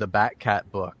to the Batcat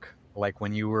book, like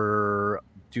when you were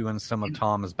doing some of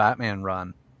Tom's Batman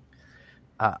run,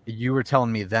 you were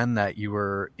telling me then that you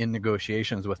were in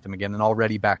negotiations with them again, and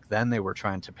already back then they were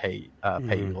trying to pay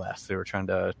you less. They were trying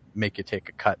to make you take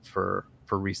a cut for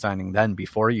re-signing then,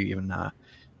 before you even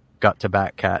got to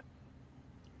Batcat.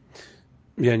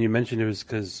 Yeah, and you mentioned it was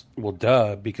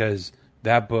because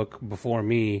that book before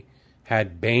me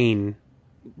had Bane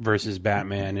versus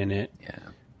Batman in it. Yeah.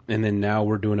 And then now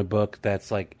we're doing a book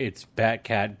that's like, it's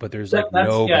Batcat, but there's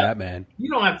no Batman. You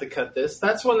don't have to cut this.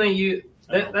 That's when they use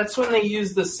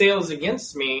the sales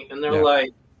against me, and they're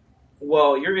like,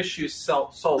 well, your issues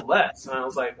sold less. And I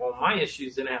was like, well, my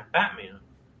issues didn't have Batman.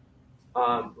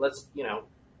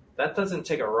 That doesn't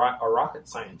take a rocket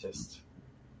scientist,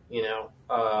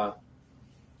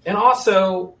 and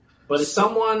also, but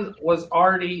someone was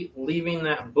already leaving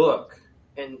that book,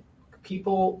 and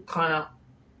people kind of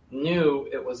knew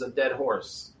it was a dead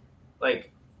horse.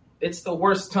 Like, it's the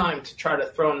worst time to try to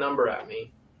throw a number at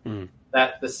me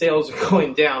that the sales are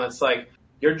going down. It's like,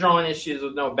 you're drawing issues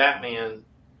with no Batman.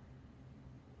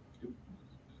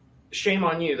 Shame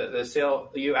on you that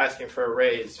you asking for a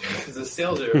raise because the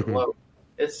sales are low.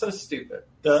 It's so stupid.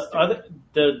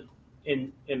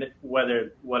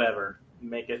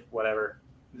 Make it whatever.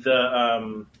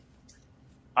 I'm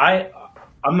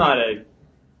not a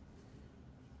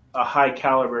high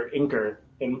caliber inker,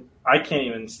 and I can't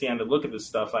even stand to look at this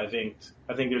stuff. I think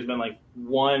there's been like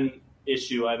one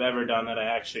issue I've ever done that I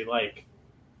actually like,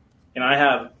 and I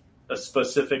have a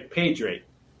specific page rate.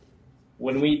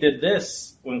 When we did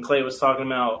this, when Clay was talking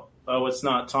about, oh, it's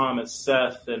not Tom, it's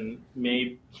Seth, and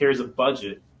maybe here's a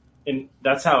budget, and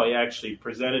that's how he actually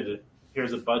presented it.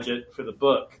 Here's a budget for the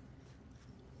book.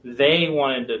 They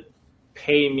wanted to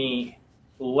pay me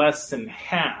less than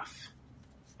half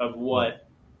of what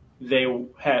they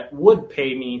would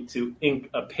pay me to ink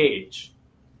a page,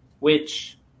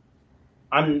 which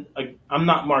I'm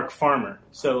not Mark Farmer,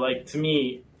 so like to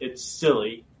me it's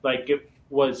silly. Like it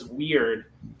was weird,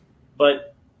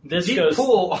 but this Deep goes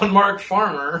pull on Mark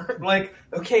Farmer. Like,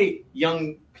 okay,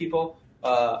 young people.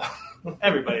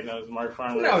 Everybody knows Mark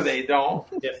Farmer. No, they don't.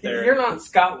 You're not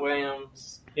Scott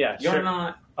Williams. Yeah, you're sure.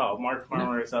 not. Oh, Mark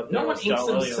Farmer is up there. No one with inks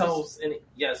Scott themselves in it.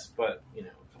 Yes, but come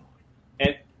on.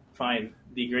 And fine,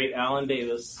 the great Alan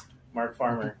Davis, Mark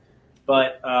Farmer,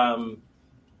 but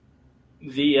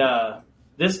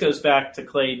this goes back to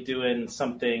Clay doing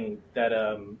something that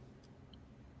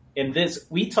in this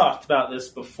we talked about this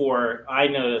before. I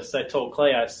noticed. I told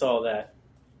Clay I saw that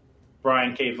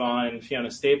Brian K. Vaughan and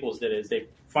Fiona Staples did is they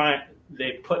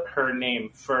put her name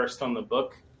first on the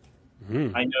book.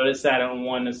 Mm-hmm. I noticed that on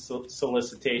one of the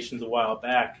solicitations a while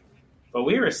back, but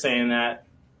we were saying that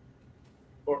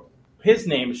his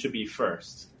name should be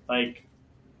first. Like,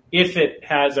 if it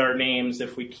has our names,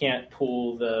 if we can't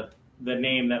pull the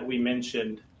name that we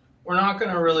mentioned. We're not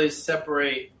going to really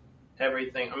separate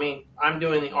everything. I mean, I'm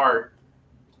doing the art.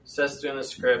 Seth's doing the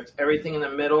script. Everything in the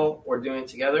middle, we're doing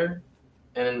together.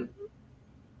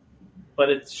 But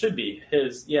it should be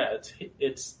his. Yeah,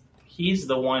 it's he's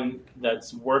the one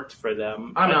that's worked for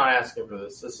them. I'm not asking for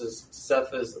this. This is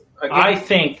Seth is. Again, I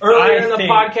think earlier in the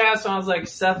podcast, I was like,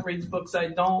 Seth reads books I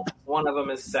don't. One of them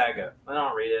is Saga. I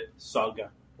don't read it. Saga.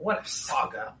 What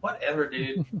Saga? Whatever,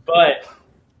 dude. But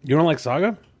you don't like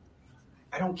Saga?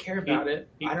 I don't care about it.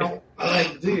 I don't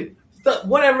like, dude.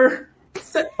 Whatever.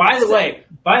 By the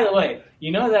way,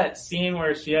 you know that scene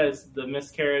where she has the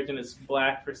miscarriage and it's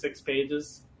black for 6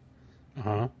 pages?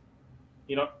 Uh-huh.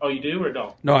 You know? Oh, you do or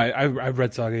don't? No, I've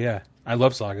read Saga. Yeah, I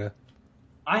love Saga.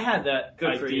 I had that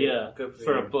idea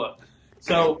for a book.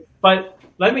 So, but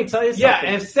let me tell you something. Yeah,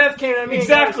 and if Seth came at me,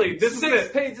 exactly. This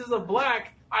 6 pages of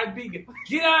black. I'd be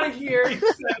get out of here. He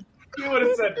would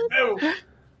have said no.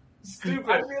 Stupid.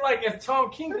 I'd be like, if Tom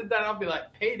King did that, I'd be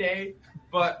like, payday.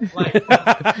 But like, with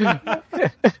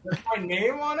my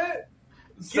name on it.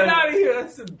 Get out of here.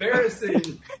 That's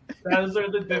embarrassing. Those are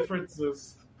the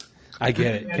differences. I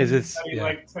get it because it's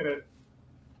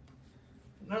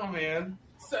no, man.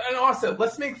 So, and also,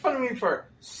 let's make fun of me for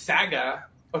Saga,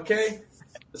 okay?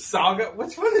 Saga.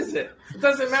 Which one is it? It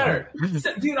doesn't matter,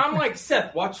 dude. I'm like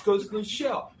Seth. Watch Ghost in the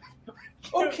Shell.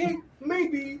 Okay,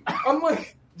 maybe. I'm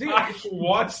like, dude. I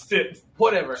watched it.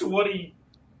 Whatever.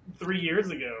 23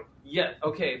 years ago. Yeah.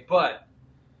 Okay, but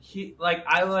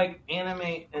I like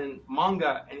anime and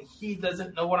manga, and he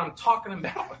doesn't know what I'm talking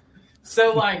about.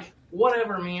 So like.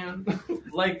 Whatever, man.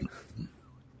 Like,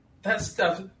 that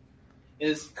stuff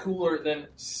is cooler than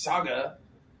Saga.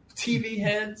 TV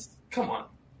heads? Come on.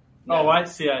 No. Oh, I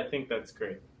see. I think that's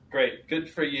great. Great. Good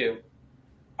for you.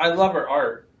 I love her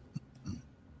art.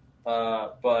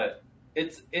 But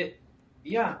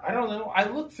yeah, I don't know. I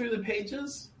looked through the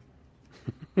pages.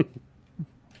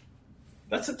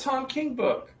 That's a Tom King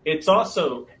book. It's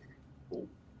also...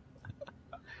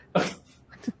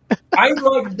 I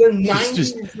like the 90s,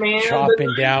 just man.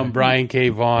 Chopping down Brian K.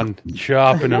 Vaughan.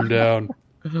 Chopping him down.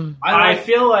 I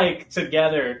feel like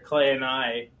together, Clay and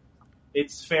I,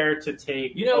 it's fair to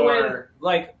take... You know when,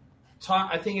 like, Tom,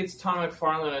 I think it's Tom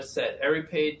McFarlane has said, every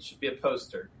page should be a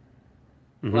poster.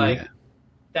 Mm-hmm. Like,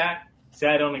 that... See,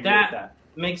 I don't agree with that.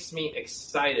 Makes me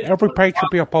excited. Every page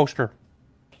should be a poster.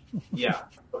 Yeah,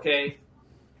 okay?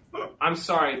 I'm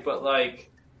sorry, but, like...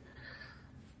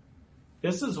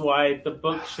 This is why the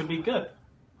book should be good.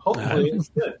 Hopefully it's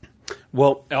good.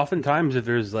 Well, oftentimes if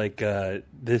there's like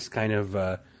this kind of,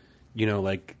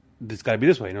 like this got to be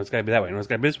this way, it's got to be that way, it's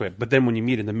got to be this way. But then when you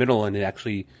meet in the middle and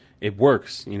it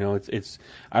works, it's.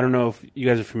 I don't know if you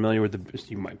guys are familiar with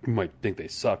you might think they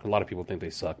suck. A lot of people think they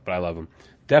suck, but I love them.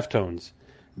 Deftones,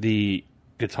 the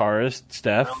guitarist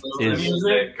Steph is.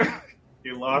 Music.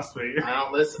 You lost me. I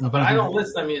don't listen, but I don't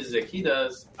listen to music. He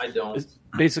does. I don't.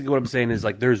 Basically, what I'm saying is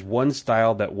like there's one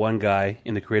style that one guy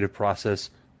in the creative process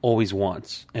always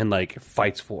wants and like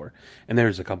fights for, and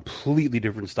there's a completely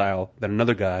different style that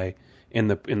another guy in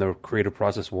the creative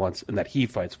process wants and that he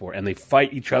fights for, and they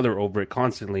fight each other over it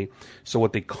constantly. So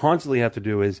what they constantly have to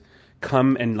do is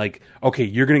come and like, okay,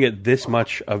 you're gonna get this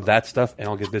much of that stuff, and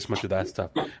I'll get this much of that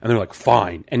stuff, and they're like,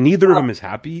 fine, and neither of them is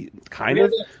happy, kind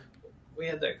of. We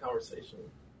had that conversation.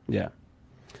 Yeah.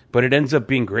 But it ends up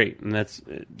being great, and that's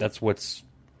what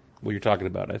you're talking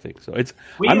about, I think. So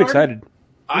I'm excited.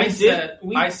 I said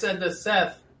to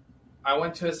Seth, I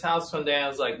went to his house one day, and I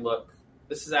was like, look,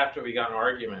 this is after we got in an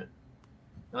argument.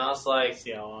 And I was like,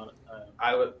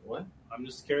 what? I'm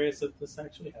just curious if this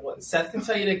actually happened. What, Seth can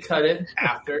tell you to cut it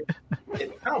after. I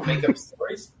don't make up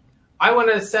stories. I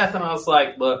went to Seth, and I was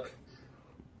like, look,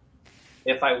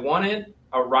 if I wanted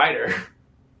a writer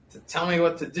to tell me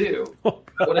what to do. I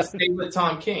would have stayed with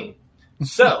Tom King.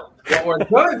 So what we're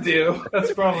going to do,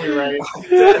 that's probably right.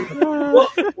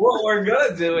 what we're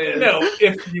going to do is... No,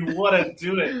 if you want to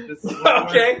do it, this is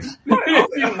okay. If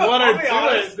you want to do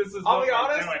it, this is I'll be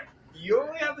honest. You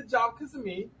only have the job because of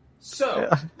me. So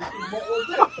this is what we'll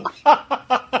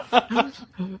do.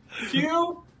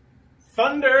 Cue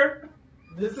thunder.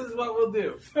 This is what we'll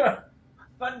do.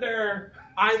 Thunder.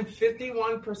 I'm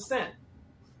 51%.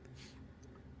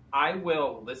 I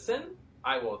will listen.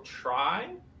 I will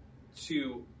try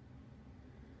to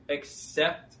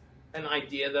accept an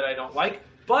idea that I don't like.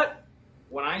 But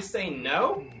when I say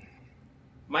no,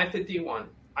 my 51,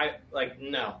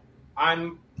 no.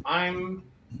 I'm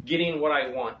getting what I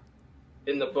want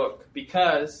in the book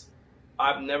because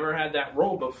I've never had that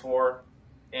role before,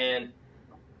 and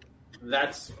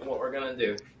that's what we're gonna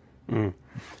do. Mm.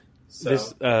 So,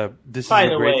 this by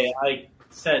is the way, I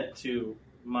said to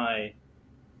my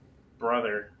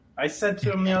brother, I said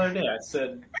to him the other day,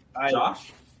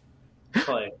 Josh?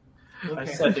 Clay. Okay. I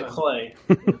said to Clay,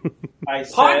 I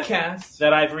said podcast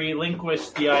that I've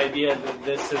relinquished the idea that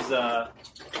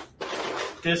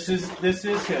this is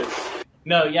his.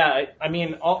 No, yeah, I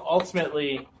mean,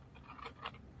 ultimately,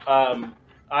 I'm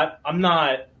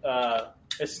not.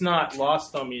 It's not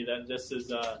lost on me that this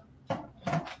is.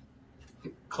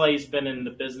 Clay's been in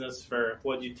the business for,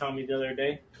 what did you tell me the other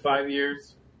day? 5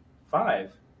 years.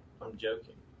 5. I'm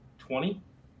joking. 20?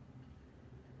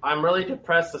 I'm really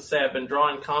depressed to say I've been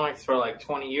drawing comics for like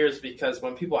 20 years because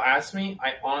when people ask me,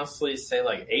 I honestly say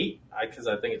like 8 because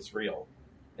I think it's real.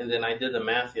 And then I did the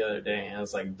math the other day and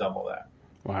it's like double that.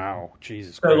 Wow,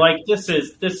 Jesus So Christ. like this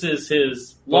is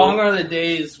his. Long are the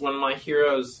days when my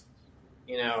heroes,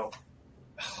 man,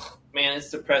 it's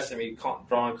depressing me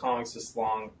drawing comics this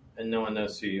long and no one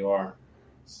knows who you are.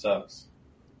 It sucks.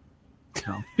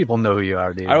 No, people know who you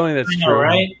are, dude. I don't think that's I know, true.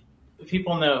 right?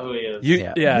 People know who he is.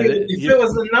 If it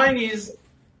was the 90s,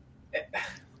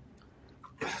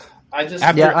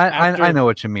 I know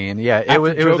what you mean. Yeah, it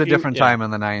was a joking, different time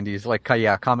in the 90s. Like,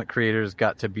 comic creators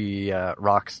got to be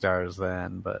rock stars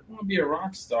then, but I want to be a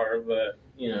rock star, but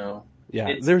yeah,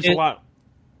 there's a lot.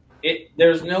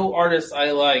 There's no artist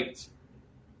I liked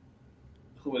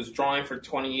who was drawing for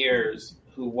 20 years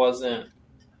who wasn't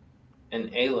an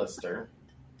A-lister.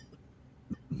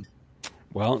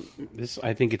 Well,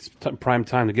 I think it's prime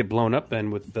time to get blown up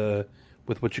then with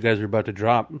what you guys are about to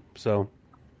drop. So,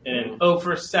 And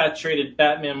oversaturated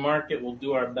Batman market will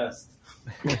do our best.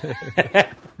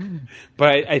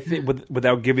 but I think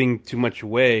without giving too much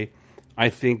away, I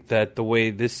think that the way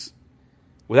this,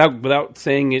 without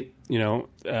saying it,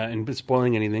 and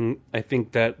spoiling anything, I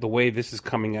think that the way this is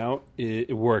coming out,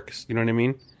 it works. You know what I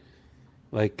mean?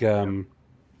 Like,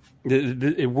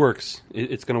 it works.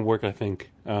 It's going to work, I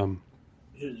think.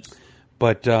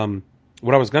 But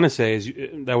what I was going to say is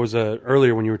that was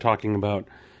earlier when you were talking about,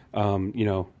 I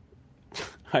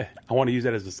want to use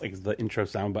that as the intro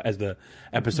soundbite, as the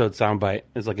episode soundbite.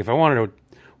 It's like if I wanted to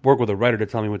work with a writer to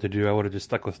tell me what to do, I would have just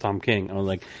stuck with Tom King. I was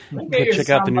like, check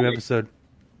out the new episode.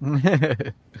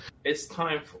 It's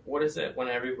time for, what is it when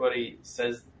everybody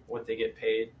says what they get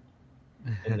paid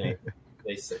and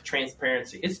they say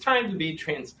transparency. It's time to be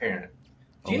transparent.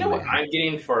 Do you know what I'm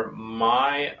getting for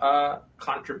my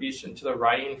contribution to the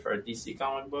writing for a DC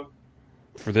comic book?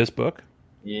 For this book?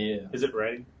 Yeah. Is it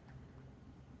writing?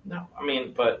 No, I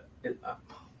mean, but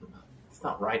it's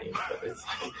not writing. But it's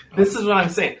like, this is what I'm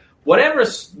saying. Whatever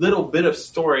little bit of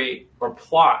story or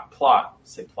plot.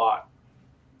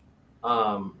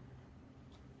 I'm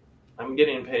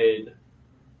getting paid.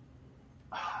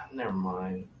 Never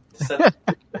mind.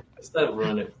 Instead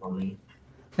ruin it for me.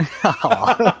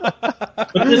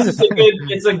 But this is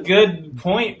it's a good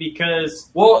point because,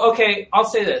 well, okay, I'll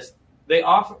say this. They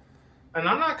offer, and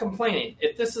I'm not complaining.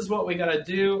 If this is what we got to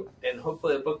do, and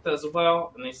hopefully the book does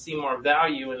well, and they see more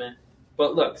value in it.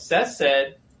 But look, Seth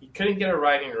said he couldn't get a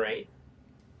writing rate.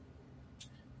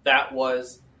 That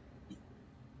was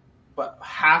but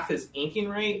half his inking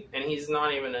rate, and he's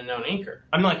not even a known inker.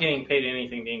 I'm not getting paid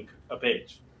anything to ink a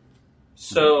page.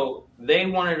 So they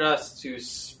wanted us to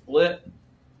split,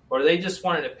 or they just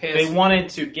wanted to pay us. They wanted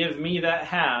to give me that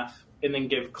half and then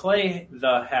give Clay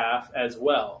the half as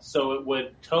well. So it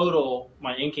would total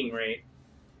my inking rate.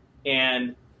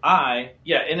 And in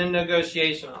a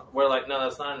negotiation, we're like, no,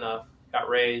 that's not enough. Got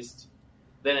raised.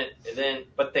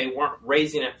 But they weren't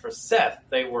raising it for Seth.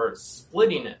 They were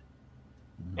splitting it.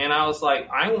 And I was like,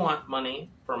 I want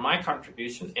money for my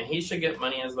contribution, and he should get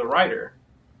money as the writer.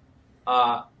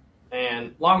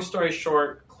 And long story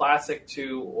short, classic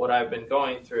to what I've been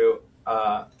going through,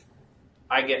 I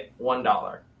get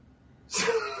 $1.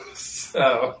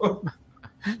 So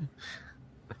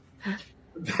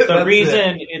The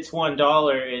reason it's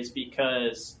 $1 is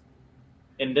because,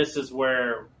 and this is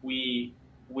where we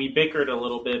bickered a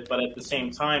little bit, but at the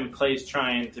same time, Clay's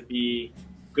trying to be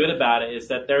good about it, is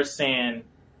that they're saying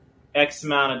X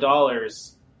amount of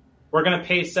dollars, we're going to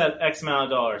pay Seth X amount of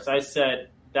dollars. I said,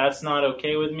 that's not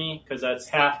okay with me because that's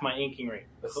half my inking rate.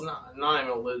 It's not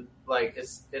even like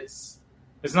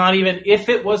it's not even, if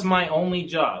it was my only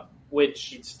job,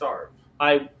 which you'd starve.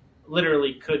 I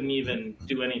literally couldn't even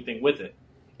do anything with it.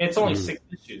 It's only 6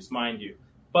 issues, mind you.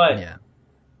 But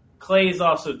Clay's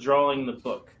also drawing the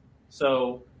book.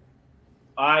 So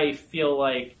I feel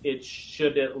like it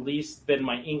should at least been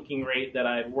my inking rate that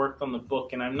I had worked on the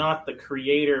book. And I'm not the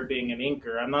creator being an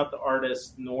inker. I'm not the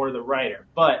artist nor the writer.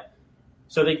 But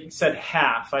so they said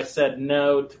half. I said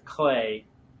no to Clay.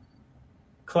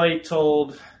 Clay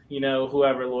told,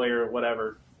 whoever, lawyer,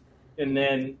 whatever. And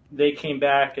then they came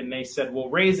back and they said, we'll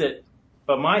raise it.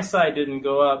 But my side didn't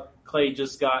go up. Clay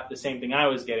just got the same thing I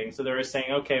was getting. So they were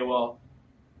saying, okay, well,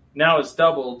 now it's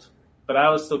doubled, but I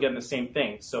was still getting the same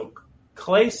thing. So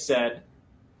Clay said,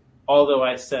 although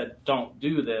I said don't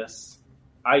do this,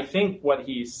 I think what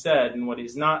he said and what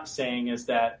he's not saying is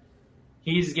that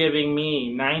he's giving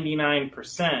me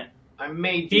 99%.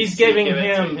 He's giving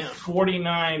him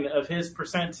 49 of his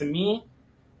percent to me,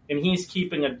 and he's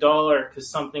keeping $1 because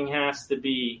something has to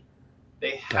be.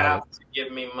 They have to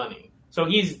give me money. So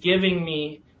he's giving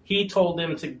me. He told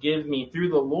him to give me, through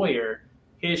the lawyer,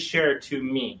 his share to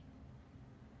me.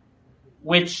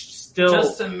 Which still...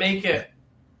 Just to make it...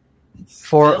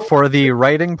 For the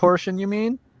writing portion, you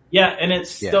mean? Yeah, and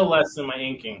it's still less than my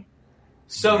inking.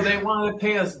 So they wanted to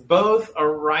pay us both a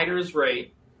writer's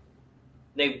rate.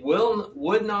 They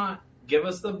would not give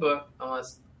us the book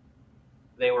unless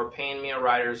they were paying me a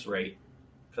writer's rate.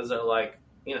 Because they're like,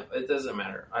 it doesn't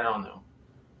matter. I don't know.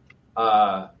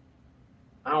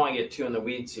 I don't want to get too in the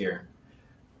weeds here.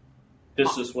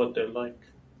 This is what they're like.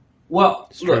 Well,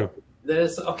 look,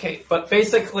 okay, but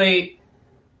basically,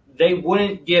 they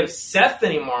wouldn't give Seth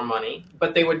any more money,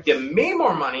 but they would give me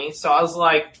more money. So I was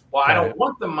like, well, I don't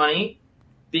want the money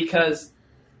because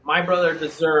my brother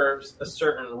deserves a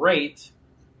certain rate.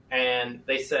 And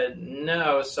they said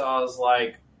no. So I was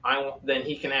like, then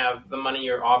he can have the money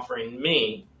you're offering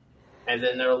me. And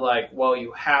then they're like, well,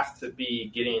 you have to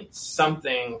be getting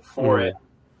something for it.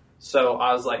 So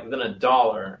I was like, then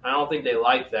 $1. I don't think they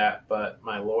like that, but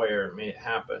my lawyer made it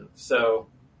happen. So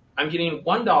I'm getting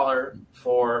 $1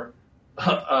 for,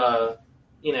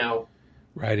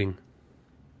 writing.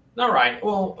 Not right.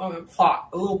 Well, a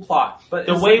little plot. But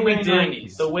the way we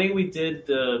did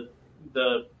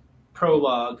the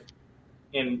prologue,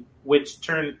 in which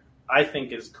turn I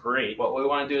think is great. What we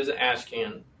want to do is an ash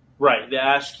can. Right. The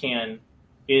ash can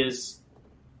is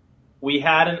we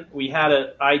had an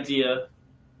idea.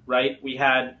 Right, we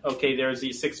had there's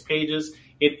these 6 pages.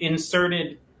 It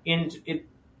inserted into it.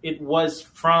 It was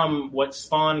from what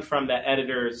spawned from the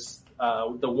editor's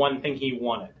the one thing he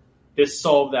wanted. This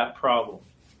solved that problem,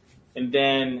 and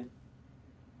then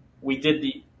we did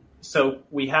so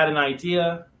we had an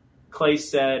idea. Clay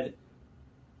said,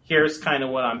 "Here's kind of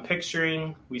what I'm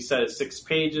picturing." We said it's 6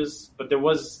 pages, but there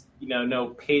was no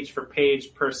page for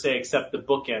page per se, except the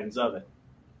bookends of it.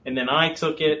 And then I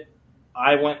took it,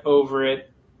 I went over it.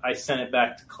 I sent it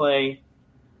back to Clay.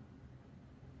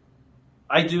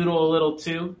 I doodle a little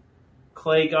too.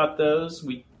 Clay got those.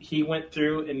 He went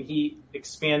through and he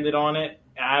expanded on it,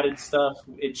 added stuff.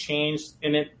 It changed,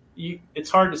 and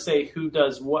it's hard to say who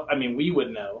does what. I mean, we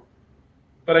would know,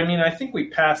 but I think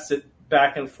we passed it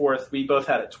back and forth. We both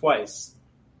had it twice,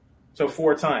 so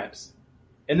 4 times,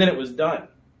 and then it was done.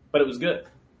 But it was good,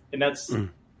 and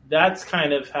that's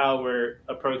kind of how we're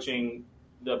approaching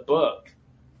the book.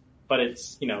 But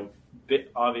it's,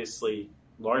 bit obviously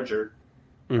larger.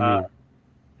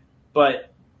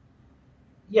 But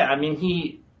yeah,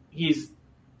 he's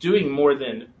doing more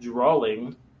than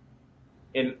drawing,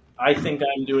 and I think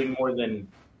I'm doing more than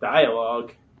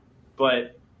dialogue.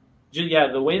 But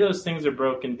the way those things are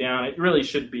broken down, it really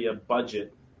should be a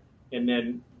budget, and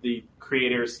then the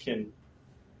creators can,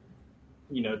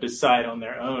 decide on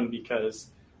their own,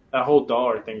 because that whole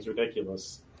 $1 thing's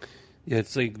ridiculous. Yeah,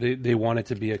 it's like they want it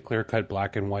to be a clear-cut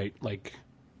black and white, like,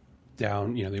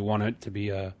 down, they want it to be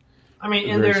a...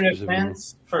 in their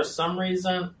defense, for some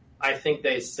reason, I think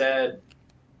they said,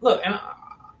 look, and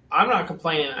I'm not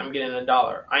complaining I'm getting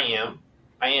 $1. I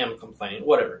am complaining,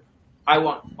 whatever. I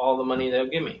want all the money they'll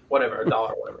give me, whatever, $1,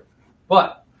 whatever.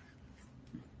 But,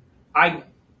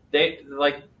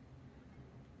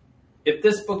 if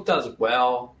this book does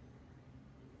well,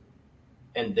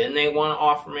 and then they want to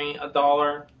offer me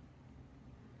 $1,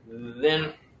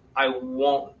 then I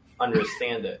won't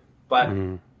understand it. But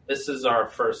this is our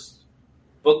first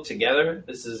book together.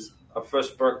 This is a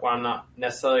first book where I'm not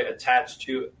necessarily attached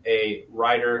to a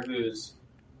writer who's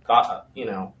got,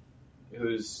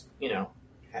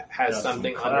 has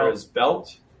something under his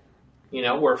belt.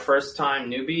 We're first time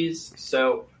newbies,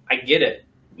 so I get it,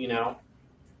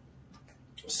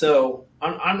 So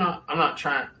I'm not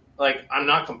trying, I'm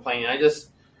not complaining.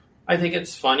 I think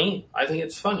it's funny.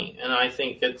 And I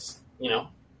think it's,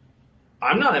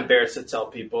 I'm not embarrassed to tell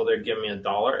people they're giving me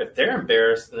 $1. If they're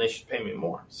embarrassed, then they should pay me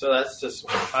more. So that's just,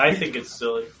 I think it's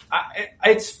silly.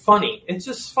 It's funny. It's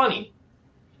just funny.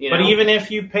 But even if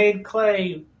you paid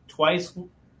Clay twice,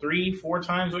 3-4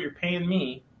 times what you're paying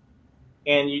me,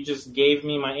 and you just gave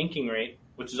me my inking rate,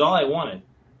 which is all I wanted,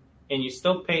 and you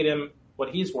still paid him what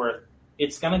he's worth,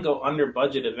 it's going to go under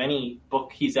budget of any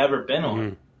book he's ever been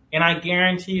on. And I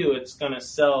guarantee you it's going to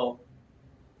sell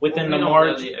within the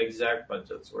margin. The exact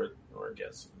budgets we're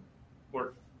guessing.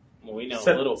 We know a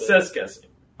little bit. Seth's guessing.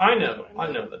 I know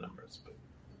the numbers, but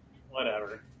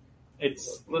whatever.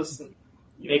 Listen.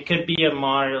 It could be a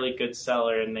moderately good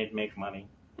seller, and they'd make money.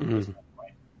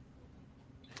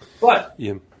 But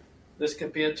this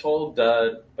could be a total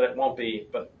dud, but it won't be.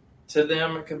 But to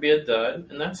them, it could be a dud,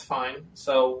 and that's fine.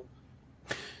 So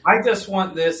I just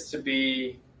want this to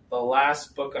be the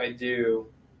last book I do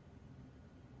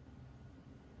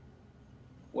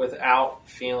without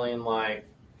feeling like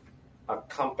a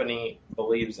company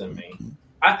believes in me.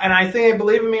 And I think they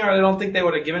believe in me, or I don't think they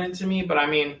would have given it to me. But I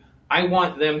mean, I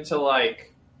want them to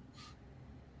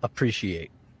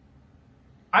appreciate.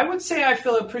 I would say I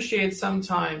feel appreciated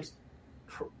sometimes.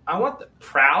 I want the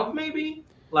proud, maybe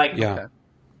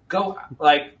go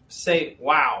say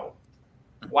wow,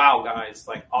 guys,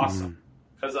 awesome,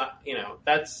 because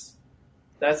that's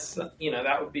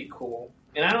that would be cool.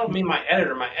 And I don't mean my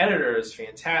editor. My editor is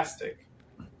fantastic.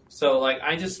 So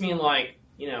I just mean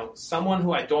someone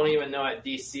who I don't even know at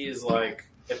DC is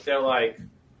if they're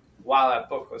wow, that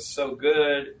book was so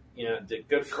good, did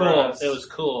good for us. It was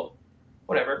cool.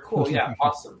 Whatever, cool, yeah,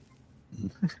 awesome.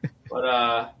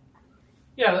 But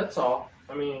that's all.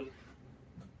 I mean,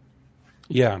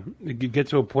 you get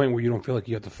to a point where you don't feel like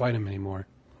you have to fight him anymore.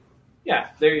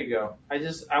 Yeah, there you go. I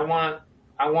want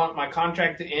my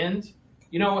contract to end.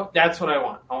 You know what? That's what I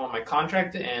want. I want my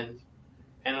contract to end,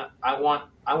 and I want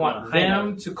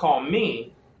them to call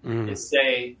me and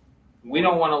say, "We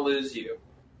don't want to lose you."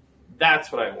 That's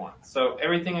what I want. So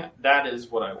everything that is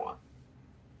what I want,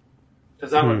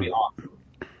 because that would be awesome.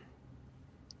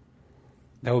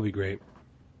 That would be great.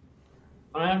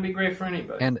 That would be great for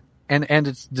anybody. And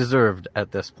it's deserved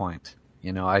at this point.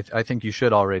 I think you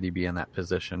should already be in that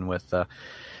position with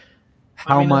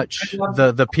how much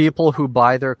the people who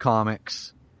buy their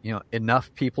comics,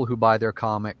 enough people who buy their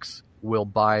comics will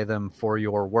buy them for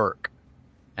your work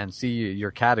and see your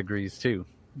categories too.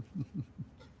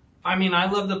 I mean,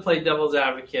 I love to play devil's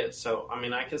advocate, so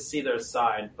I can see their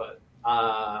side, but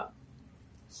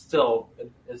still,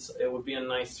 it would be a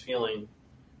nice feeling.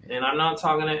 And I'm not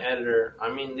talking to editor. I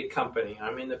mean the company.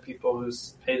 I mean the people who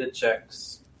pay the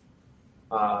checks.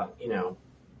 Because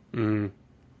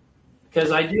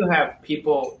I do have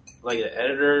people the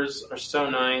editors are so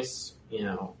nice.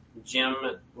 Jim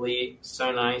Lee,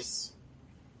 so nice.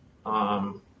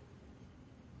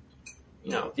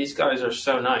 These guys are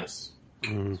so nice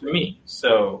to me.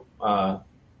 So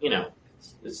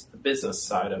it's the business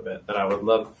side of it that I would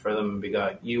love for them to be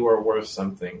like, you are worth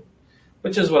something.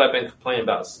 Which is what I've been complaining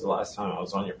about since the last time I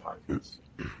was on your podcast.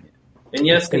 And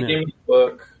yes, they gave me a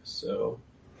book, so.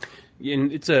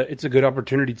 And it's a good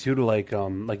opportunity too to like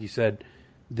you said,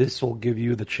 this will give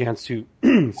you the chance to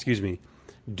excuse me,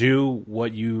 do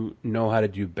what you know how to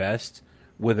do best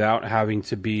without having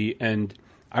to be. And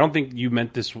I don't think you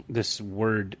meant this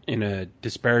word in a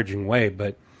disparaging way,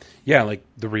 but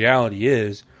the reality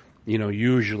is,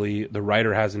 usually the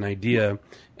writer has an idea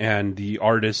and the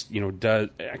artist, does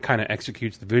kind of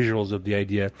executes the visuals of the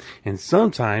idea. And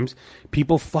sometimes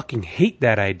people fucking hate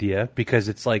that idea because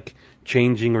it's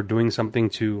changing or doing something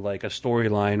to a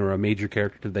storyline or a major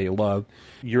character that they love.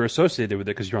 You're associated with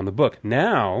it because you're on the book.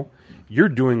 Now you're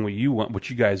doing what you want, what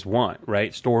you guys want,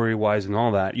 right? Story wise and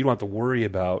all that. You don't have to worry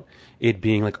about it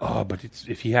being but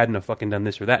if he hadn't have fucking done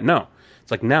this or that. No.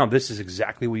 It's now this is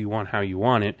exactly what you want, how you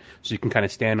want it. So you can kind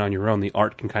of stand on your own. The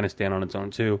art can kind of stand on its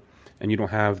own too. And you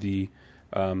don't have the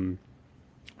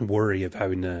worry of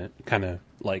having to kind of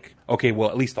okay, well,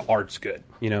 at least the art's good.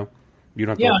 You don't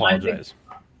have to apologize.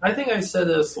 I think I said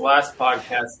this last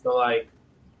podcast, but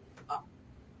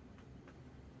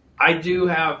I do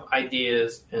have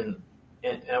ideas, and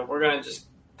we're gonna just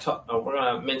we're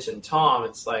gonna mention Tom.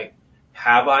 It's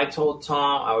Have I told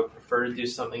Tom I would prefer to do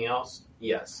something else?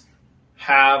 Yes.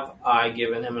 Have I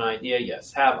given him an idea?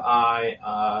 Yes. Have I,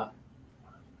 I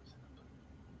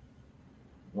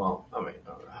was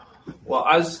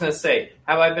just going to say,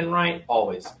 have I been right?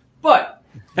 Always. But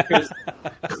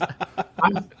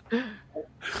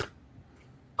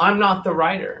I'm not the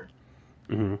writer.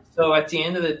 Mm-hmm. So at the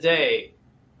end of the day,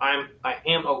 I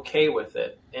am okay with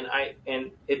it. And I'm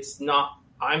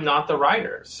not the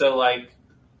writer. So like,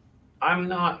 I'm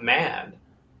not mad,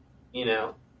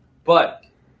 but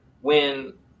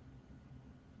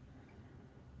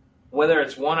whether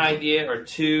it's one idea or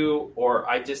two, or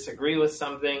I disagree with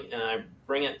something and I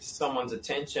bring it to someone's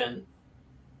attention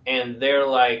and they're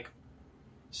like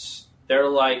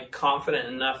confident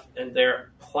enough in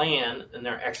their plan and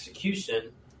their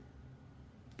execution,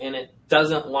 and it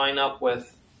doesn't line up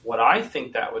with what I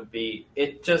think that would be,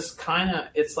 it just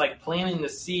it's like planting the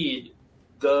seed,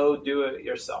 go do it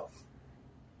yourself.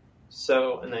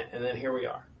 So, and then here we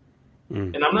are.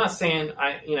 And I'm not saying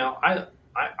I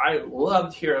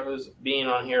loved being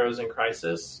on Heroes in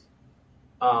Crisis,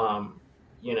 and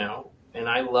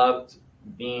I loved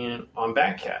being on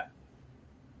Batcat.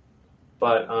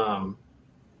 But I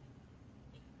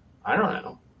don't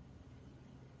know.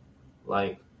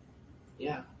 Like,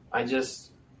 yeah,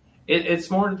 it's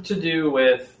more to do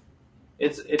with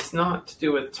it's not to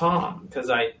do with Tom, because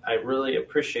I really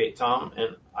appreciate Tom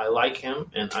and I like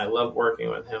him and I love working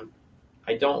with him.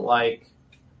 I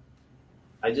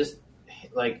just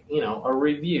like, a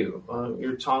review.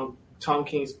 Your Tom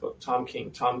King's book, Tom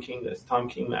King this, Tom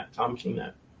King that, Tom King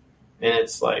that. And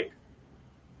it's like,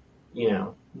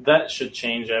 that should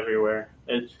change everywhere.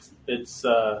 It's it's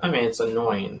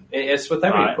annoying. It's with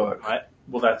every book. I'll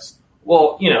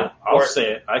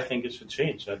say it. I think it should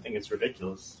change. I think it's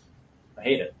ridiculous. I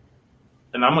hate it.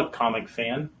 And I'm a comic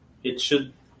fan. It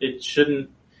shouldn't.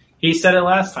 He said it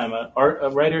last time. A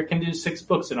writer can do 6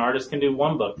 books. An artist can do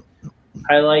 1 book.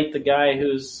 Highlight the guy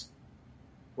who's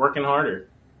working harder.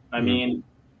 I mean,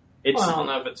 I don't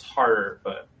know if it's harder,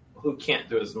 but who can't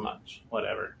do as much?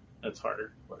 Whatever. That's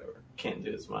harder. Whatever. Can't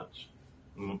do as much.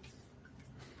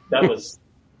 That was.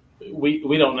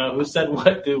 We don't know who said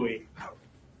what, do we?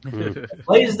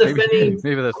 Clay's defending.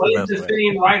 Maybe that's Clay's the best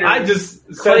defending way. writers.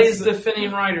 Clay's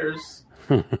defending writers.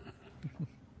 Look,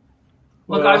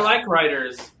 I like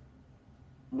writers.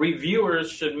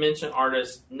 Reviewers should mention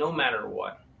artists no matter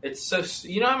what. It's so,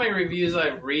 how many reviews I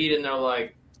read and they're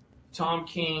like, Tom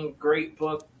King, great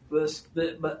book,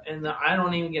 and I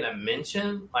don't even get a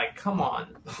mention. Like, come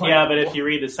on. Yeah, but if you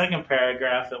read the second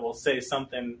paragraph, it will say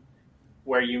something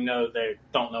where they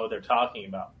don't know what they're talking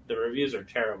about. The reviews are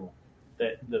terrible.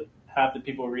 Half the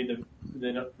people read them,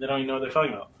 they don't even know what they're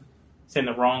talking about. Saying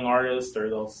the wrong artist, or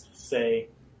they'll say,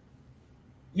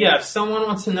 yeah, if someone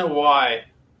wants to know why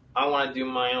I want to do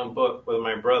my own book with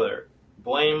my brother,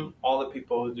 blame all the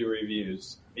people who do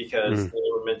reviews, because they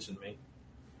never mentioned me.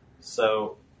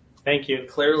 So, thank you.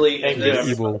 Clearly,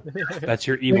 that's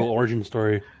your evil origin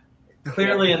story.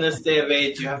 Clearly, in this day of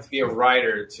age, you have to be a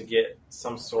writer to get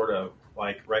some sort of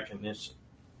recognition.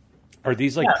 Are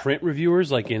these print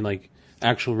reviewers, in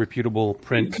actual reputable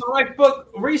print? Comic book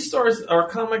resource or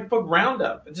comic book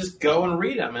roundup. Just go and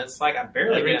read them. It's like I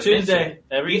barely every get Tuesday.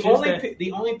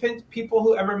 The only people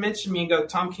who ever mention me and go,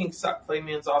 Tom King sucked, Clay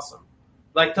Man's awesome.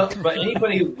 But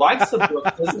anybody who likes the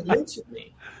book doesn't mention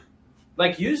me.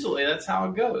 Usually that's how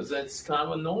it goes. It's kind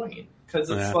of annoying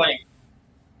because it's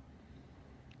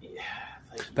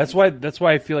That's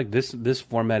why I feel like this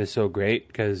format is so great,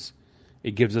 because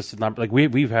it gives us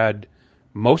we've had.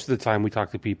 Most of the time we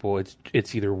talk to people,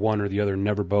 it's either one or the other,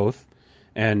 never both.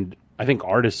 And I think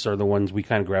artists are the ones we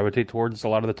kind of gravitate towards a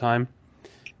lot of the time.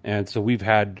 And so we've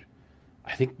had,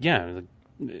 I think,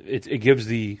 it gives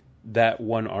that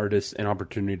one artist an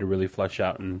opportunity to really flesh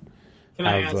out and Can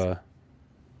I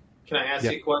ask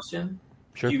you a question?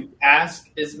 Sure. Do you ask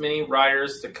as many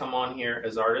writers to come on here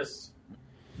as artists?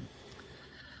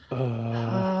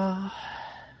 I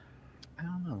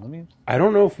don't know. I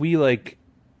don't know if we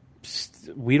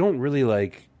we don't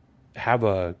really have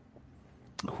a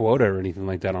quota or anything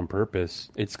like that on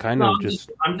purpose. It's kind of just.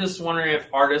 I'm just wondering if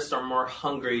artists are more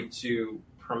hungry to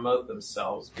promote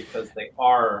themselves because they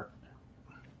are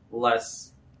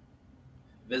less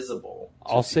visible.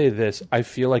 I'll say this: I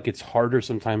feel like it's harder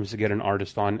sometimes to get an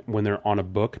artist on when they're on a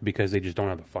book because they just don't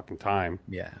have the fucking time.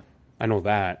 Yeah, I know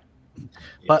that.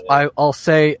 But I'll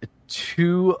say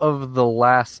 2 of the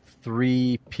last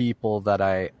 3 people that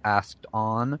I asked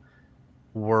on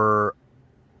were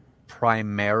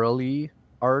primarily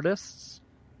artists.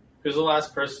 Who's the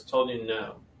last person who told you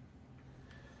no?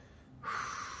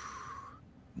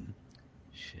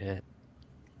 Shit.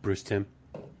 Bruce Timm.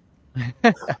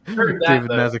 David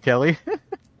Mazzucchelli.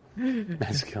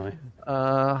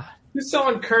 Mazzucchelli. Who's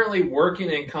someone currently working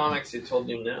in comics who told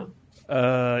you no?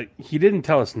 He didn't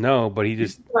tell us no, but he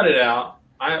just cut it out.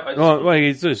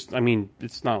 It's just. I mean,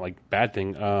 it's not like bad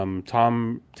thing.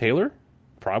 Tom Taylor,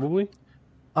 probably.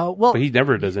 Well, but he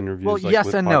never does interviews. Well, like, yes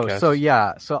with and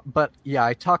podcasts. no.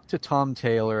 I talked to Tom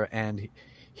Taylor, and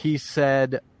he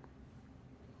said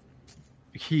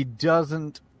he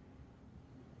doesn't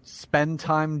spend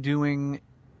time doing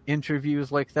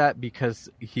interviews like that because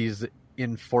he's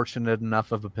in fortunate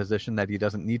enough of a position that he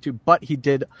doesn't need to. But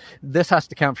this has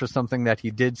to count for something that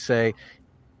he did say.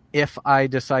 If I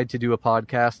decide to do a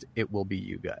podcast, it will be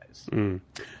you guys.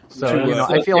 So,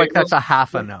 I feel like that's a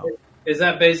half a no. Is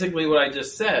that basically what I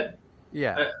just said?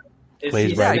 Yeah.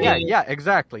 Yeah,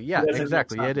 exactly. Yeah,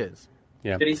 exactly. It is.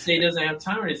 Yeah. Did he say he doesn't have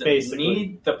time, or does he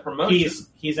need the promotion?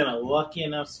 He's in a lucky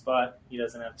enough spot. He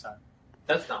doesn't have time.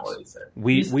 That's not what he said.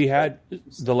 We had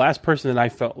the last person that I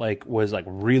felt like was like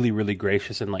really, really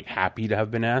gracious and like happy to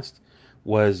have been asked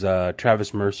was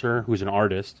Travis Mercer, who's an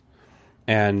artist,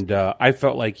 and I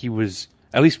felt like he was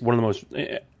at least one of the most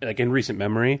like in recent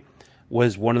memory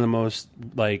was one of the most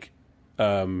like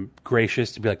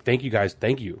gracious to be like, thank you guys,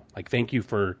 thank you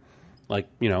for like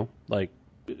like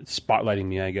spotlighting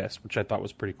me, I guess, which I thought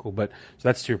was pretty cool. But so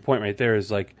that's to your point right there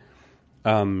is like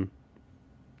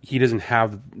he doesn't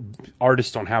have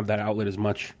artists don't have that outlet as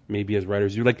much maybe as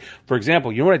writers do. Like, for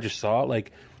example, you know what I just saw?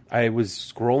 Like, I was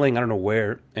scrolling, I don't know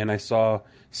where, and I saw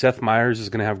Seth Meyers is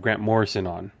going to have Grant Morrison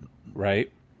on,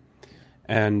 right?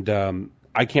 And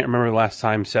I can't remember the last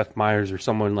time Seth Meyers or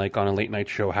someone like on a late night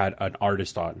show had an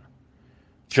artist on,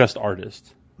 just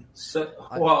artist.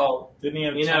 Well,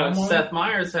 didn't he have Seth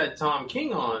Meyers had Tom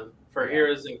King on for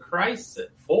Heroes in Christ at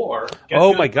 4.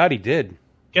 Oh my God, he did.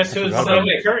 Guess who's on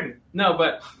the curtain? No,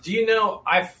 but do you know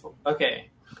okay.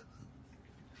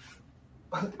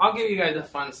 I'll give you guys a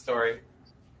fun story.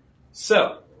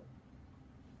 So,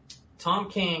 Tom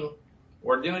King,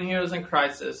 we're doing Heroes in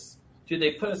Crisis. Dude,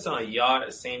 they put us on a yacht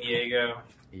at San Diego.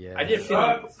 Yeah.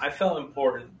 I felt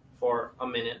important for a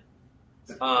minute.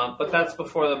 But that's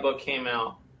before the book came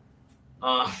out.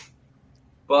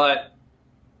 But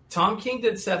Tom King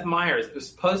did Seth Meyers. It was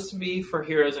supposed to be for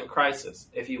Heroes in Crisis.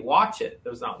 If you watch it,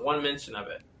 there was not one mention of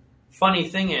it. Funny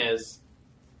thing is,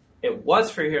 it was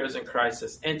for Heroes in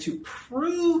Crisis. And to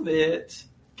prove it,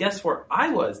 guess where I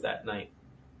was that night?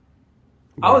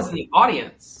 What? I was in the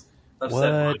audience of Seth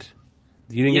Meyers.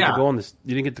 You didn't get to go on this.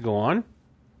 You didn't get to go on?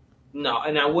 No,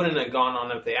 and I wouldn't have gone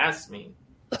on if they asked me.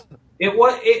 It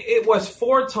was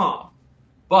for Tom,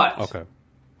 but okay.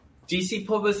 DC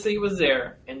Publicity was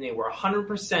there, and they were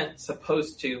 100%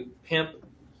 supposed to pimp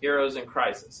Heroes in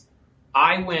Crisis.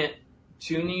 I went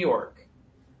to New York.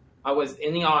 I was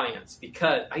in the audience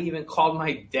because I even called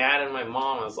my dad and my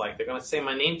mom. I was like, they're going to say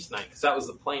my name tonight because that was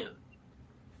the plan.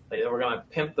 They were going to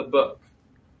pimp the book,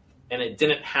 and it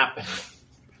didn't happen.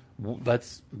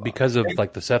 That's because of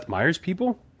like the Seth Meyers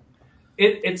people?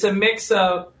 It's a mix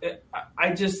of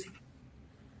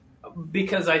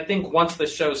because I think once the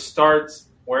show starts,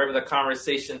 wherever the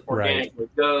conversation organically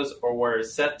goes, or where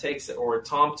Seth takes it, or where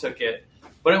Tom took it.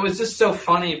 But it was just so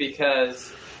funny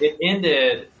because it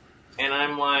ended, and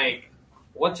I'm like,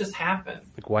 what just happened?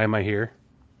 Like, why am I here?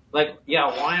 Like, yeah,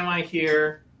 why am I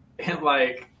here? And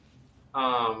like,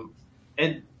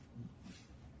 and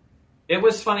it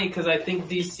was funny because I think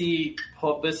DC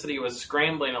Publicity was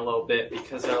scrambling a little bit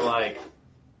because they're like,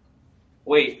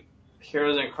 wait,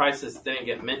 Heroes in Crisis didn't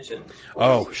get mentioned.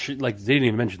 Oh, like they didn't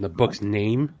even mention the book's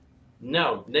name?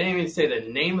 No, they didn't even say the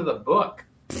name of the book.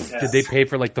 Yes. Did they pay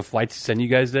for like the flights to send you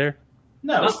guys there?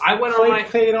 No, I went on my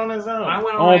paid on his own. I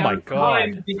went on my own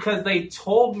time because they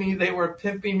told me they were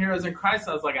pimping Heroes in Crisis.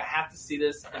 I was like, I have to see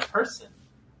this in person.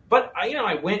 But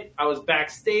I went. I was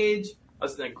backstage. I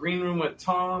was in the green room with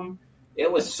Tom. It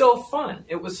was so fun.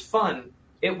 It was fun.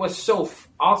 It was so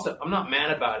also. I'm not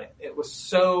mad about it. It was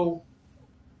so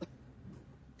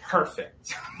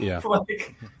perfect. Yeah.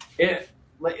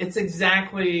 It's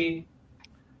exactly.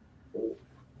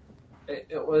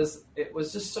 It was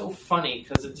just so funny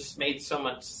because it just made so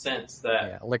much sense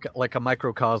that like a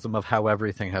microcosm of how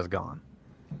everything has gone.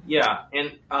 Yeah,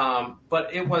 and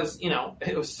but it was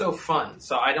it was so fun.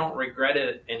 So I don't regret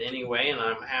it in any way, and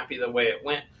I'm happy the way it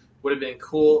went. Would have been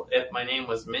cool if my name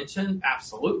was mentioned,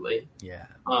 absolutely. Yeah.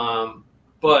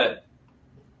 But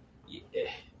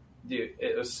dude,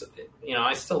 it was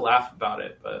I still laugh about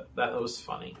it, but that was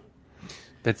funny.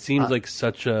 That seems like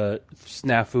such a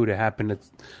snafu to happen. It's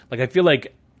like I feel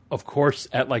like, of course,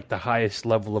 at like the highest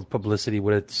level of publicity,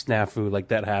 would a snafu like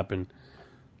that happen?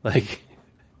 Like,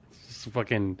 it's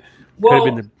fucking. Well,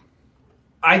 could have been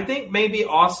I think maybe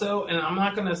also, and I'm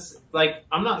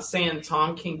not saying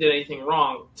Tom King did anything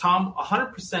wrong. Tom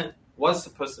 100% was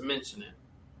supposed to mention it.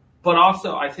 But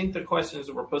also, I think the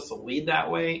questions were supposed to lead that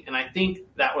way, and I think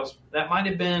that might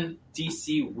have been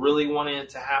DC really wanting it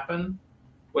to happen,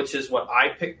 which is what I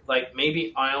picked. Like,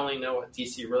 maybe I only know what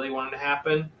DC really wanted to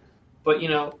happen, but,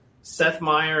 Seth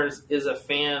Meyers is a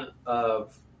fan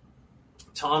of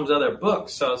Tom's other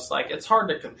books, so it's hard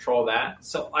to control that.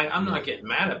 So I'm not getting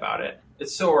mad about it.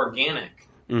 It's so organic.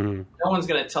 Mm-hmm. No one's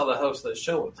going to tell the host of the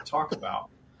show what to talk about.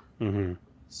 Mm-hmm.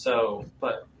 So,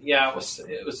 but yeah,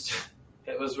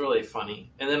 it was really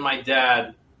funny. And then my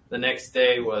dad the next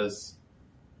day was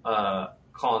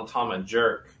calling Tom a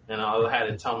jerk, and I had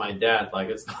to tell my dad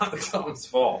it's not Tom's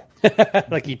fault.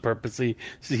 Like he purposely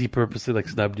like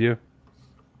snubbed you.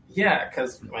 Yeah,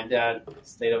 because my dad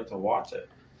stayed up to watch it.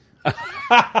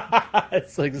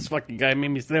 It's like this fucking guy made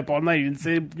me stay up all night. You didn't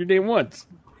say your name once.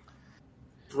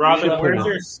 Robin,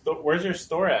 where's your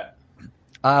store at?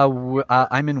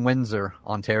 I'm in Windsor,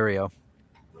 Ontario.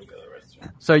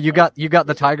 So you got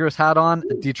the Tigers hat on.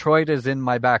 Detroit is in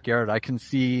my backyard. I can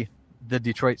see the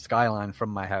Detroit skyline from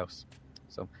my house.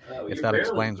 So if that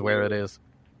explains where it is.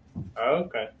 Oh,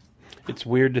 okay. It's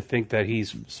weird to think that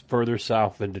he's further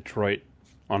south than Detroit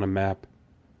on a map.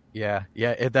 Yeah,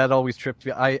 that always tripped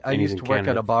me. I used to work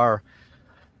at a bar.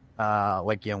 When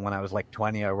I was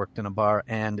 20, I worked in a bar,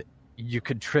 and you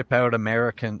could trip out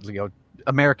Americans.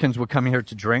 Americans would come here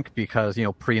to drink because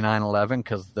pre 9/11,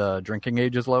 because the drinking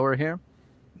age is lower here.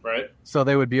 Right. So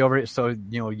they would be over. So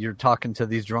you're talking to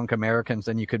these drunk Americans,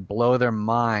 and you could blow their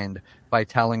mind by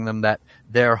telling them that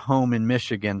their home in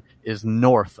Michigan is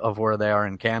north of where they are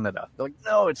in Canada. They're like,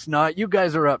 no, it's not. You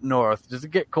guys are up north. Does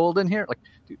it get cold in here? Like,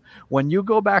 dude, when you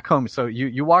go back home, so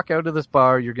you walk out of this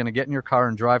bar, you're going to get in your car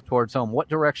and drive towards home. What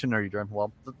direction are you driving?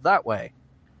 Well, that way.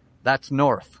 That's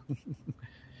north.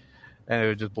 And it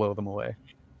would just blow them away.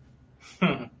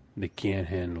 They can't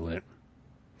handle it.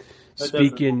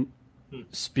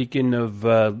 Speaking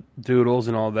of doodles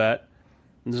and all that,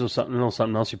 this was something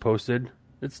else you posted.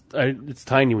 It's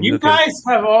tiny when you look guys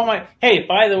have all my. Hey,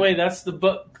 by the way, that's the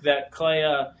book that Clay.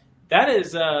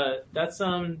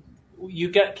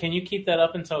 You get. Can you keep that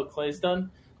up until Clay's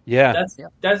done? Yeah,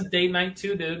 that's date night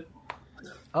too, dude.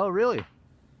 Oh, really?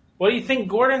 What do you think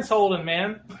Gordon's holding,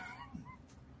 man?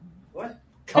 What?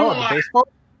 Come on. The baseball?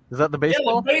 Is that the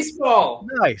baseball? Yeah, the baseball.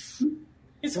 Nice.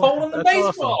 He's holding the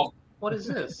baseball. Awesome. What is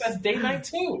this? That's date night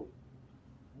too.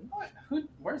 What?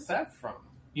 Where's that from?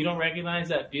 You don't recognize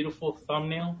that beautiful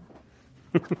thumbnail?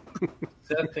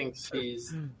 Seth thinks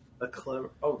he's a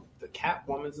clever. Oh, the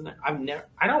Catwoman's in there.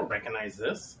 I don't recognize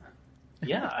this.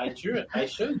 Yeah, I drew it. I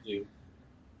showed you.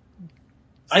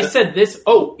 I said this.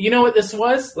 Oh, you know what this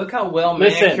was? Look how well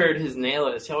manicured his nail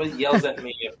is. He always yells at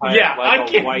me if I have I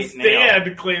can't white stand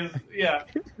nail. Clay's. Yeah.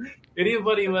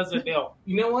 Anybody who has a nail.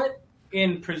 You know what?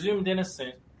 In Presumed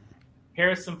Innocent,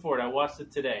 Harrison Ford. I watched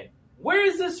it today. Where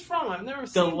is this from? I've never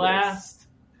seen the last.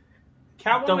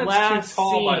 Catwoman's too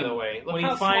tall, by the way. Look when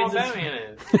how he finds small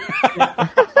Batman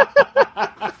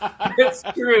is. It's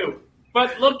true.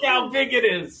 But look how big it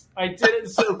is. I did it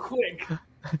so quick.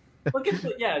 Look at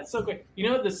it's so quick. You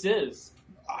know what this is?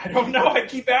 I don't know. I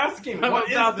keep asking. I'm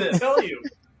What about is to this? tell you.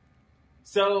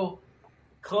 So,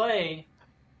 Clay,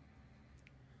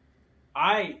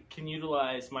 I can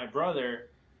utilize my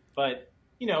brother, but,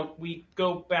 we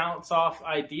go bounce off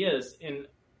ideas, and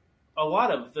a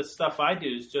lot of the stuff I do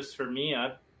is just for me.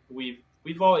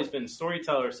 We've always been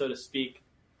storytellers, so to speak.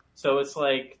 So it's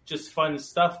just fun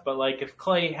stuff. But if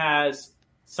Clay has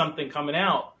something coming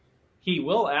out,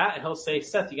 he'll say,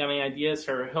 Seth, you got any ideas?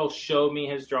 Or he'll show me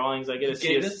his drawings. I get to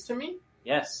see this to me?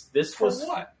 Yes.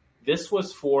 What? This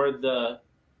was for the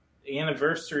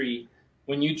anniversary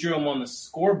when you drew them on the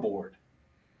scoreboard.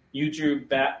 You drew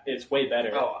it's way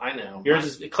better. Oh, I know.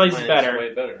 Clay's is better.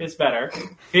 Way better. It's better.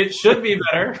 It should be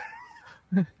better.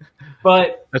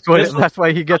 But that's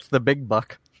why he gets the big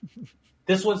buck.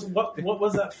 This was what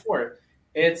was that for?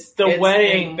 It's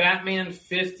wedding. In Batman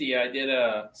 50, I did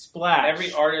a splash.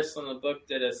 Every artist on the book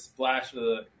did a splash with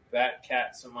a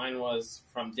Batcat, so mine was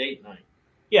from date night.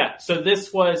 Yeah, so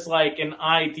this was an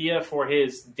idea for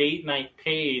his date night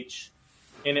page,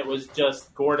 and it was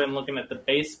just Gordon looking at the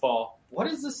baseball. What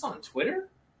is this on Twitter?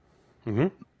 Mm-hmm.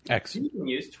 X. Do you even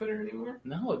use Twitter anymore?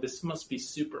 No, this must be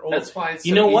super old. That's why it's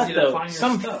you so know easy what to though? find your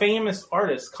Some stuff. famous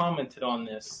artist commented on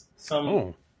this.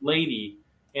 Some lady,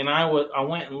 and I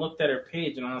went and looked at her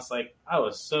page, and I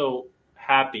was so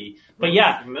happy. But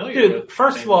yeah, dude.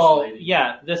 First of all,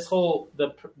 this whole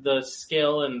the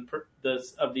scale and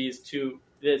of these two,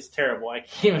 it's terrible. I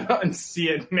can't even see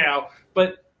it now.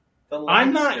 But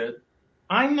I'm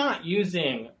I'm not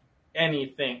using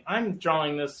anything. I'm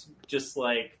drawing this just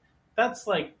like, that's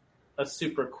like a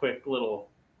super quick little.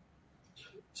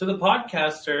 To the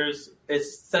podcasters,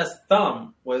 it's Seth's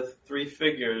thumb with 3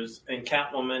 figures, and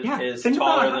Catwoman is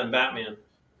taller than Batman.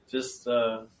 Just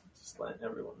letting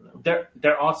everyone know.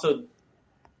 They're also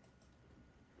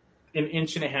 1.5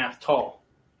 inches tall.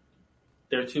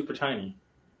 They're super tiny.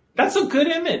 That's a good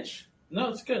image. No,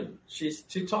 it's good. She's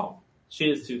too tall. She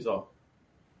is too tall.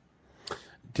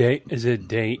 Is it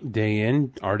day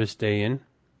in? Artist day in?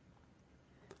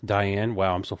 Diane?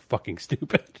 Wow, I'm so fucking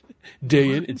stupid.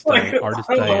 Day in? It's Diane. Artist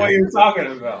Diane. I don't know what you're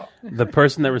talking about. The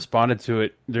person that responded to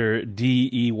it, they're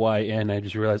DEYN. I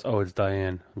just realized, it's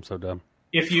Diane. I'm so dumb.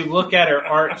 If you look at her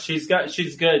art, she's good.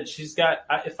 She's got,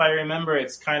 if I remember,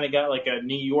 it's kind of got like a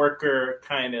New Yorker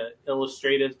kind of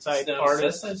illustrative type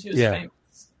artist. Yeah.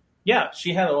 Yeah,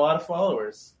 she had a lot of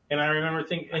followers. And I remember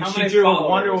thinking, and How she many drew followers?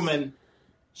 Wonder Woman.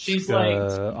 She's like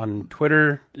on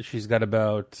Twitter, she's got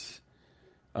about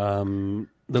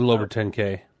little over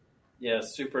 10K. Yeah,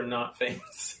 super not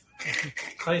famous.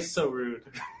 Clay's so rude.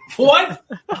 What?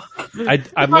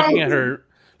 I'm looking at her.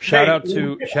 Shout out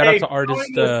to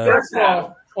artist. First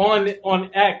off, on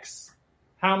X,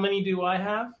 how many do I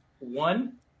have?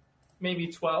 1, maybe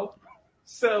 12.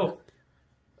 So,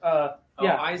 yeah,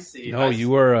 I see. No,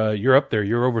 you're up there.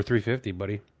 You're over 350,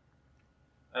 buddy.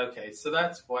 Okay, so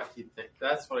that's what he think.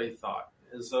 That's what he thought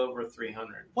is over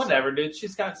 300. Whatever, dude.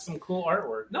 She's got some cool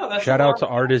artwork. No, that's shout out to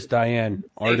artist Diane.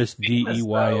 Artist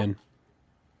DEYN.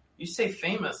 You say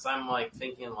famous, I'm like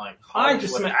thinking like I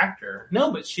just Hollywood actor.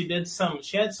 No, but she had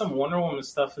some Wonder Woman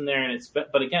stuff in there, and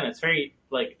but again, it's very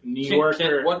like New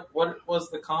Yorker. What was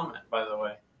the comment, by the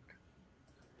way?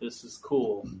 This is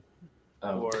cool.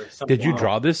 Or did you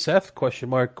draw this, Seth? Question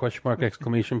mark,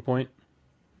 exclamation point.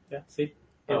 Yeah, see?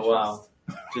 Oh, wow.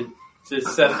 Did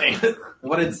Seth,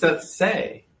 what did Seth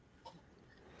say?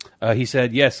 He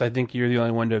said, yes, I think you're the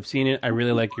only one to have seen it. I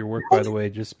really like your work, by the way.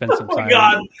 Just spend some time. Oh, my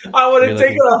God. I would have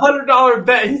taken a $100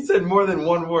 bet. He said more than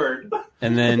one word.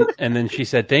 And then she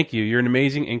said, thank you. You're an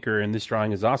amazing inker, and this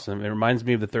drawing is awesome. It reminds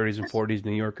me of the 30s and 40s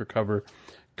New Yorker cover.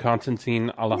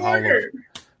 Konstantin Alahalov.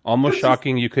 Almost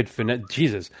shocking you could finesse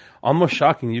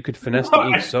the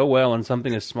ink so well on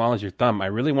something as small as your thumb. I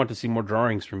really want to see more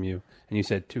drawings from you. And you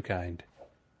said, too kind.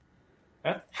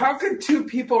 How could 2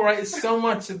 people write so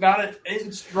much about an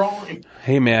inch drawing?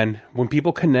 Hey man, when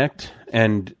people connect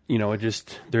and it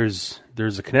just there's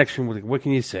a connection with, what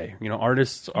can you say?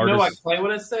 Artists. You know what Clay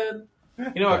would have said?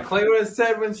 You know what Clay would have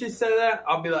said when she said that?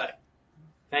 I'll be like,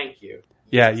 thank you.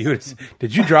 Yeah, you would.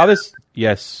 Did you draw this?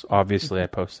 Yes, obviously I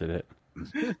posted it.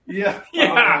 Yeah.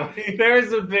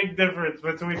 There's a big difference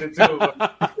between the two of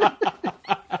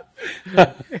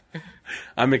them.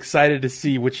 I'm excited to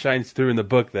see what shines through in the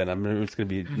book. Then it's going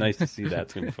to be nice to see that.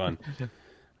 It's going to be fun.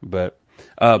 But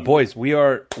boys, we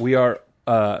are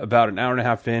about an hour and a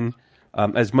half in.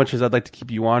 As much as I'd like to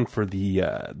keep you on for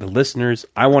the listeners,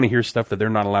 I want to hear stuff that they're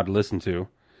not allowed to listen to.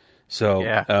 So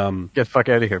yeah, get the fuck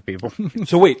out of here, people.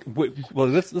 So wait. Well,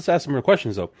 let's ask some more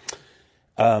questions though.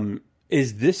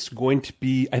 Is this going to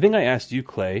be? I think I asked you,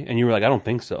 Clay, and you were like, "I don't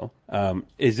think so."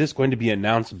 Is this going to be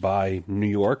announced by New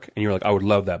York? And you're like, "I would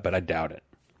love that, but I doubt it."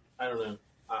 I don't know.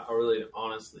 I really,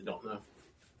 honestly, don't know.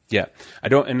 Yeah, I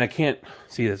don't, and I can't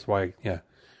see that's why. Yeah,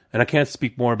 and I can't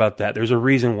speak more about that. There's a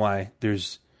reason why.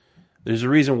 There's a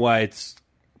reason why it's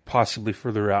possibly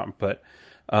further out, but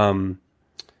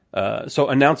so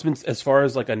announcements as far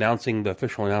as like announcing the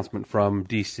official announcement from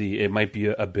DC, it might be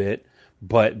a bit,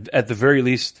 but at the very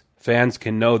least, fans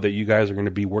can know that you guys are going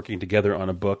to be working together on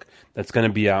a book that's going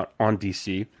to be out on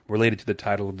DC, related to the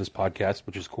title of this podcast,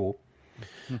 which is cool.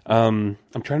 I'm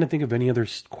trying to think of any other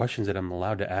questions that I'm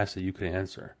allowed to ask that you could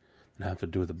answer and have to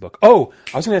do with the book. Oh,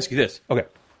 I was going to ask you this. Okay,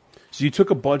 so you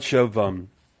took a bunch of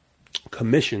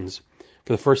commissions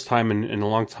for the first time in a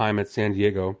long time at San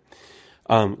Diego.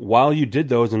 While you did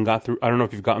those and got through, I don't know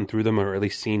if you've gotten through them or at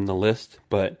least seen the list,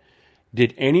 but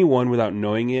did anyone, without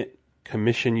knowing it,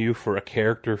 commission you for a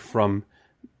character from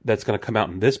that's going to come out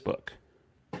in this book?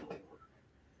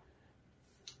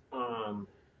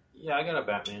 Yeah, I got a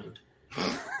Batman.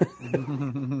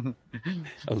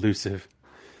 Elusive.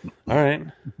 All right.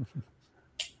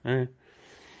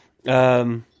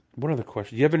 What other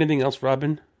question? Do you have anything else,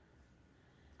 Robin?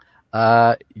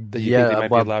 That you think they might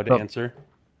be allowed to answer?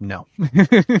 No.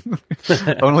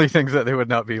 Only things that they would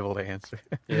not be able to answer.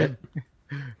 Yeah.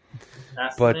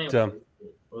 But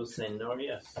we'll say no or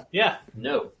yes. Yeah.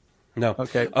 No. No.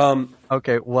 Okay.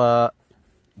 Okay. Well,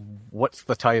 what's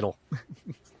the title?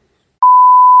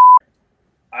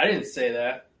 I didn't say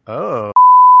that. Oh.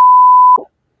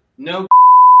 No.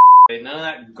 None of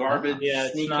that garbage. Yeah,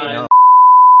 it's sneaking not.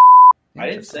 I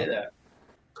didn't say that.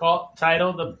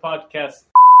 Title the podcast.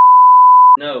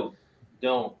 No,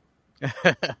 don't.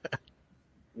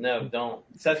 No, don't.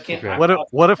 Seth can't. Okay.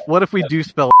 What if we do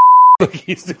spell? Look,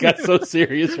 he got so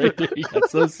serious right there. He got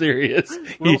so serious.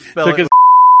 We'll spell it.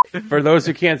 For those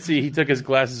who can't see, he took his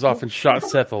glasses off and shot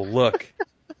Seth a look.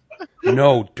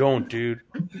 No, don't, dude.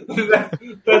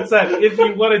 That's that. If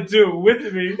you want to do it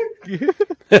with me.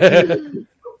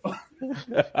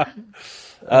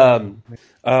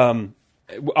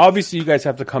 Obviously, you guys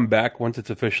have to come back once it's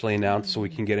officially announced, so we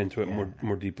can get into it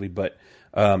more deeply. But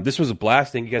this was a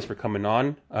blast. Thank you guys for coming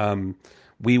on.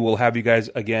 We will have you guys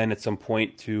again at some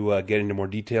point to get into more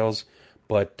details.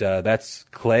 But that's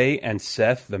Clay and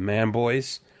Seth, the Man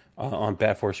Boys, on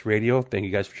Bat Force Radio. Thank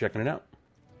you guys for checking it out.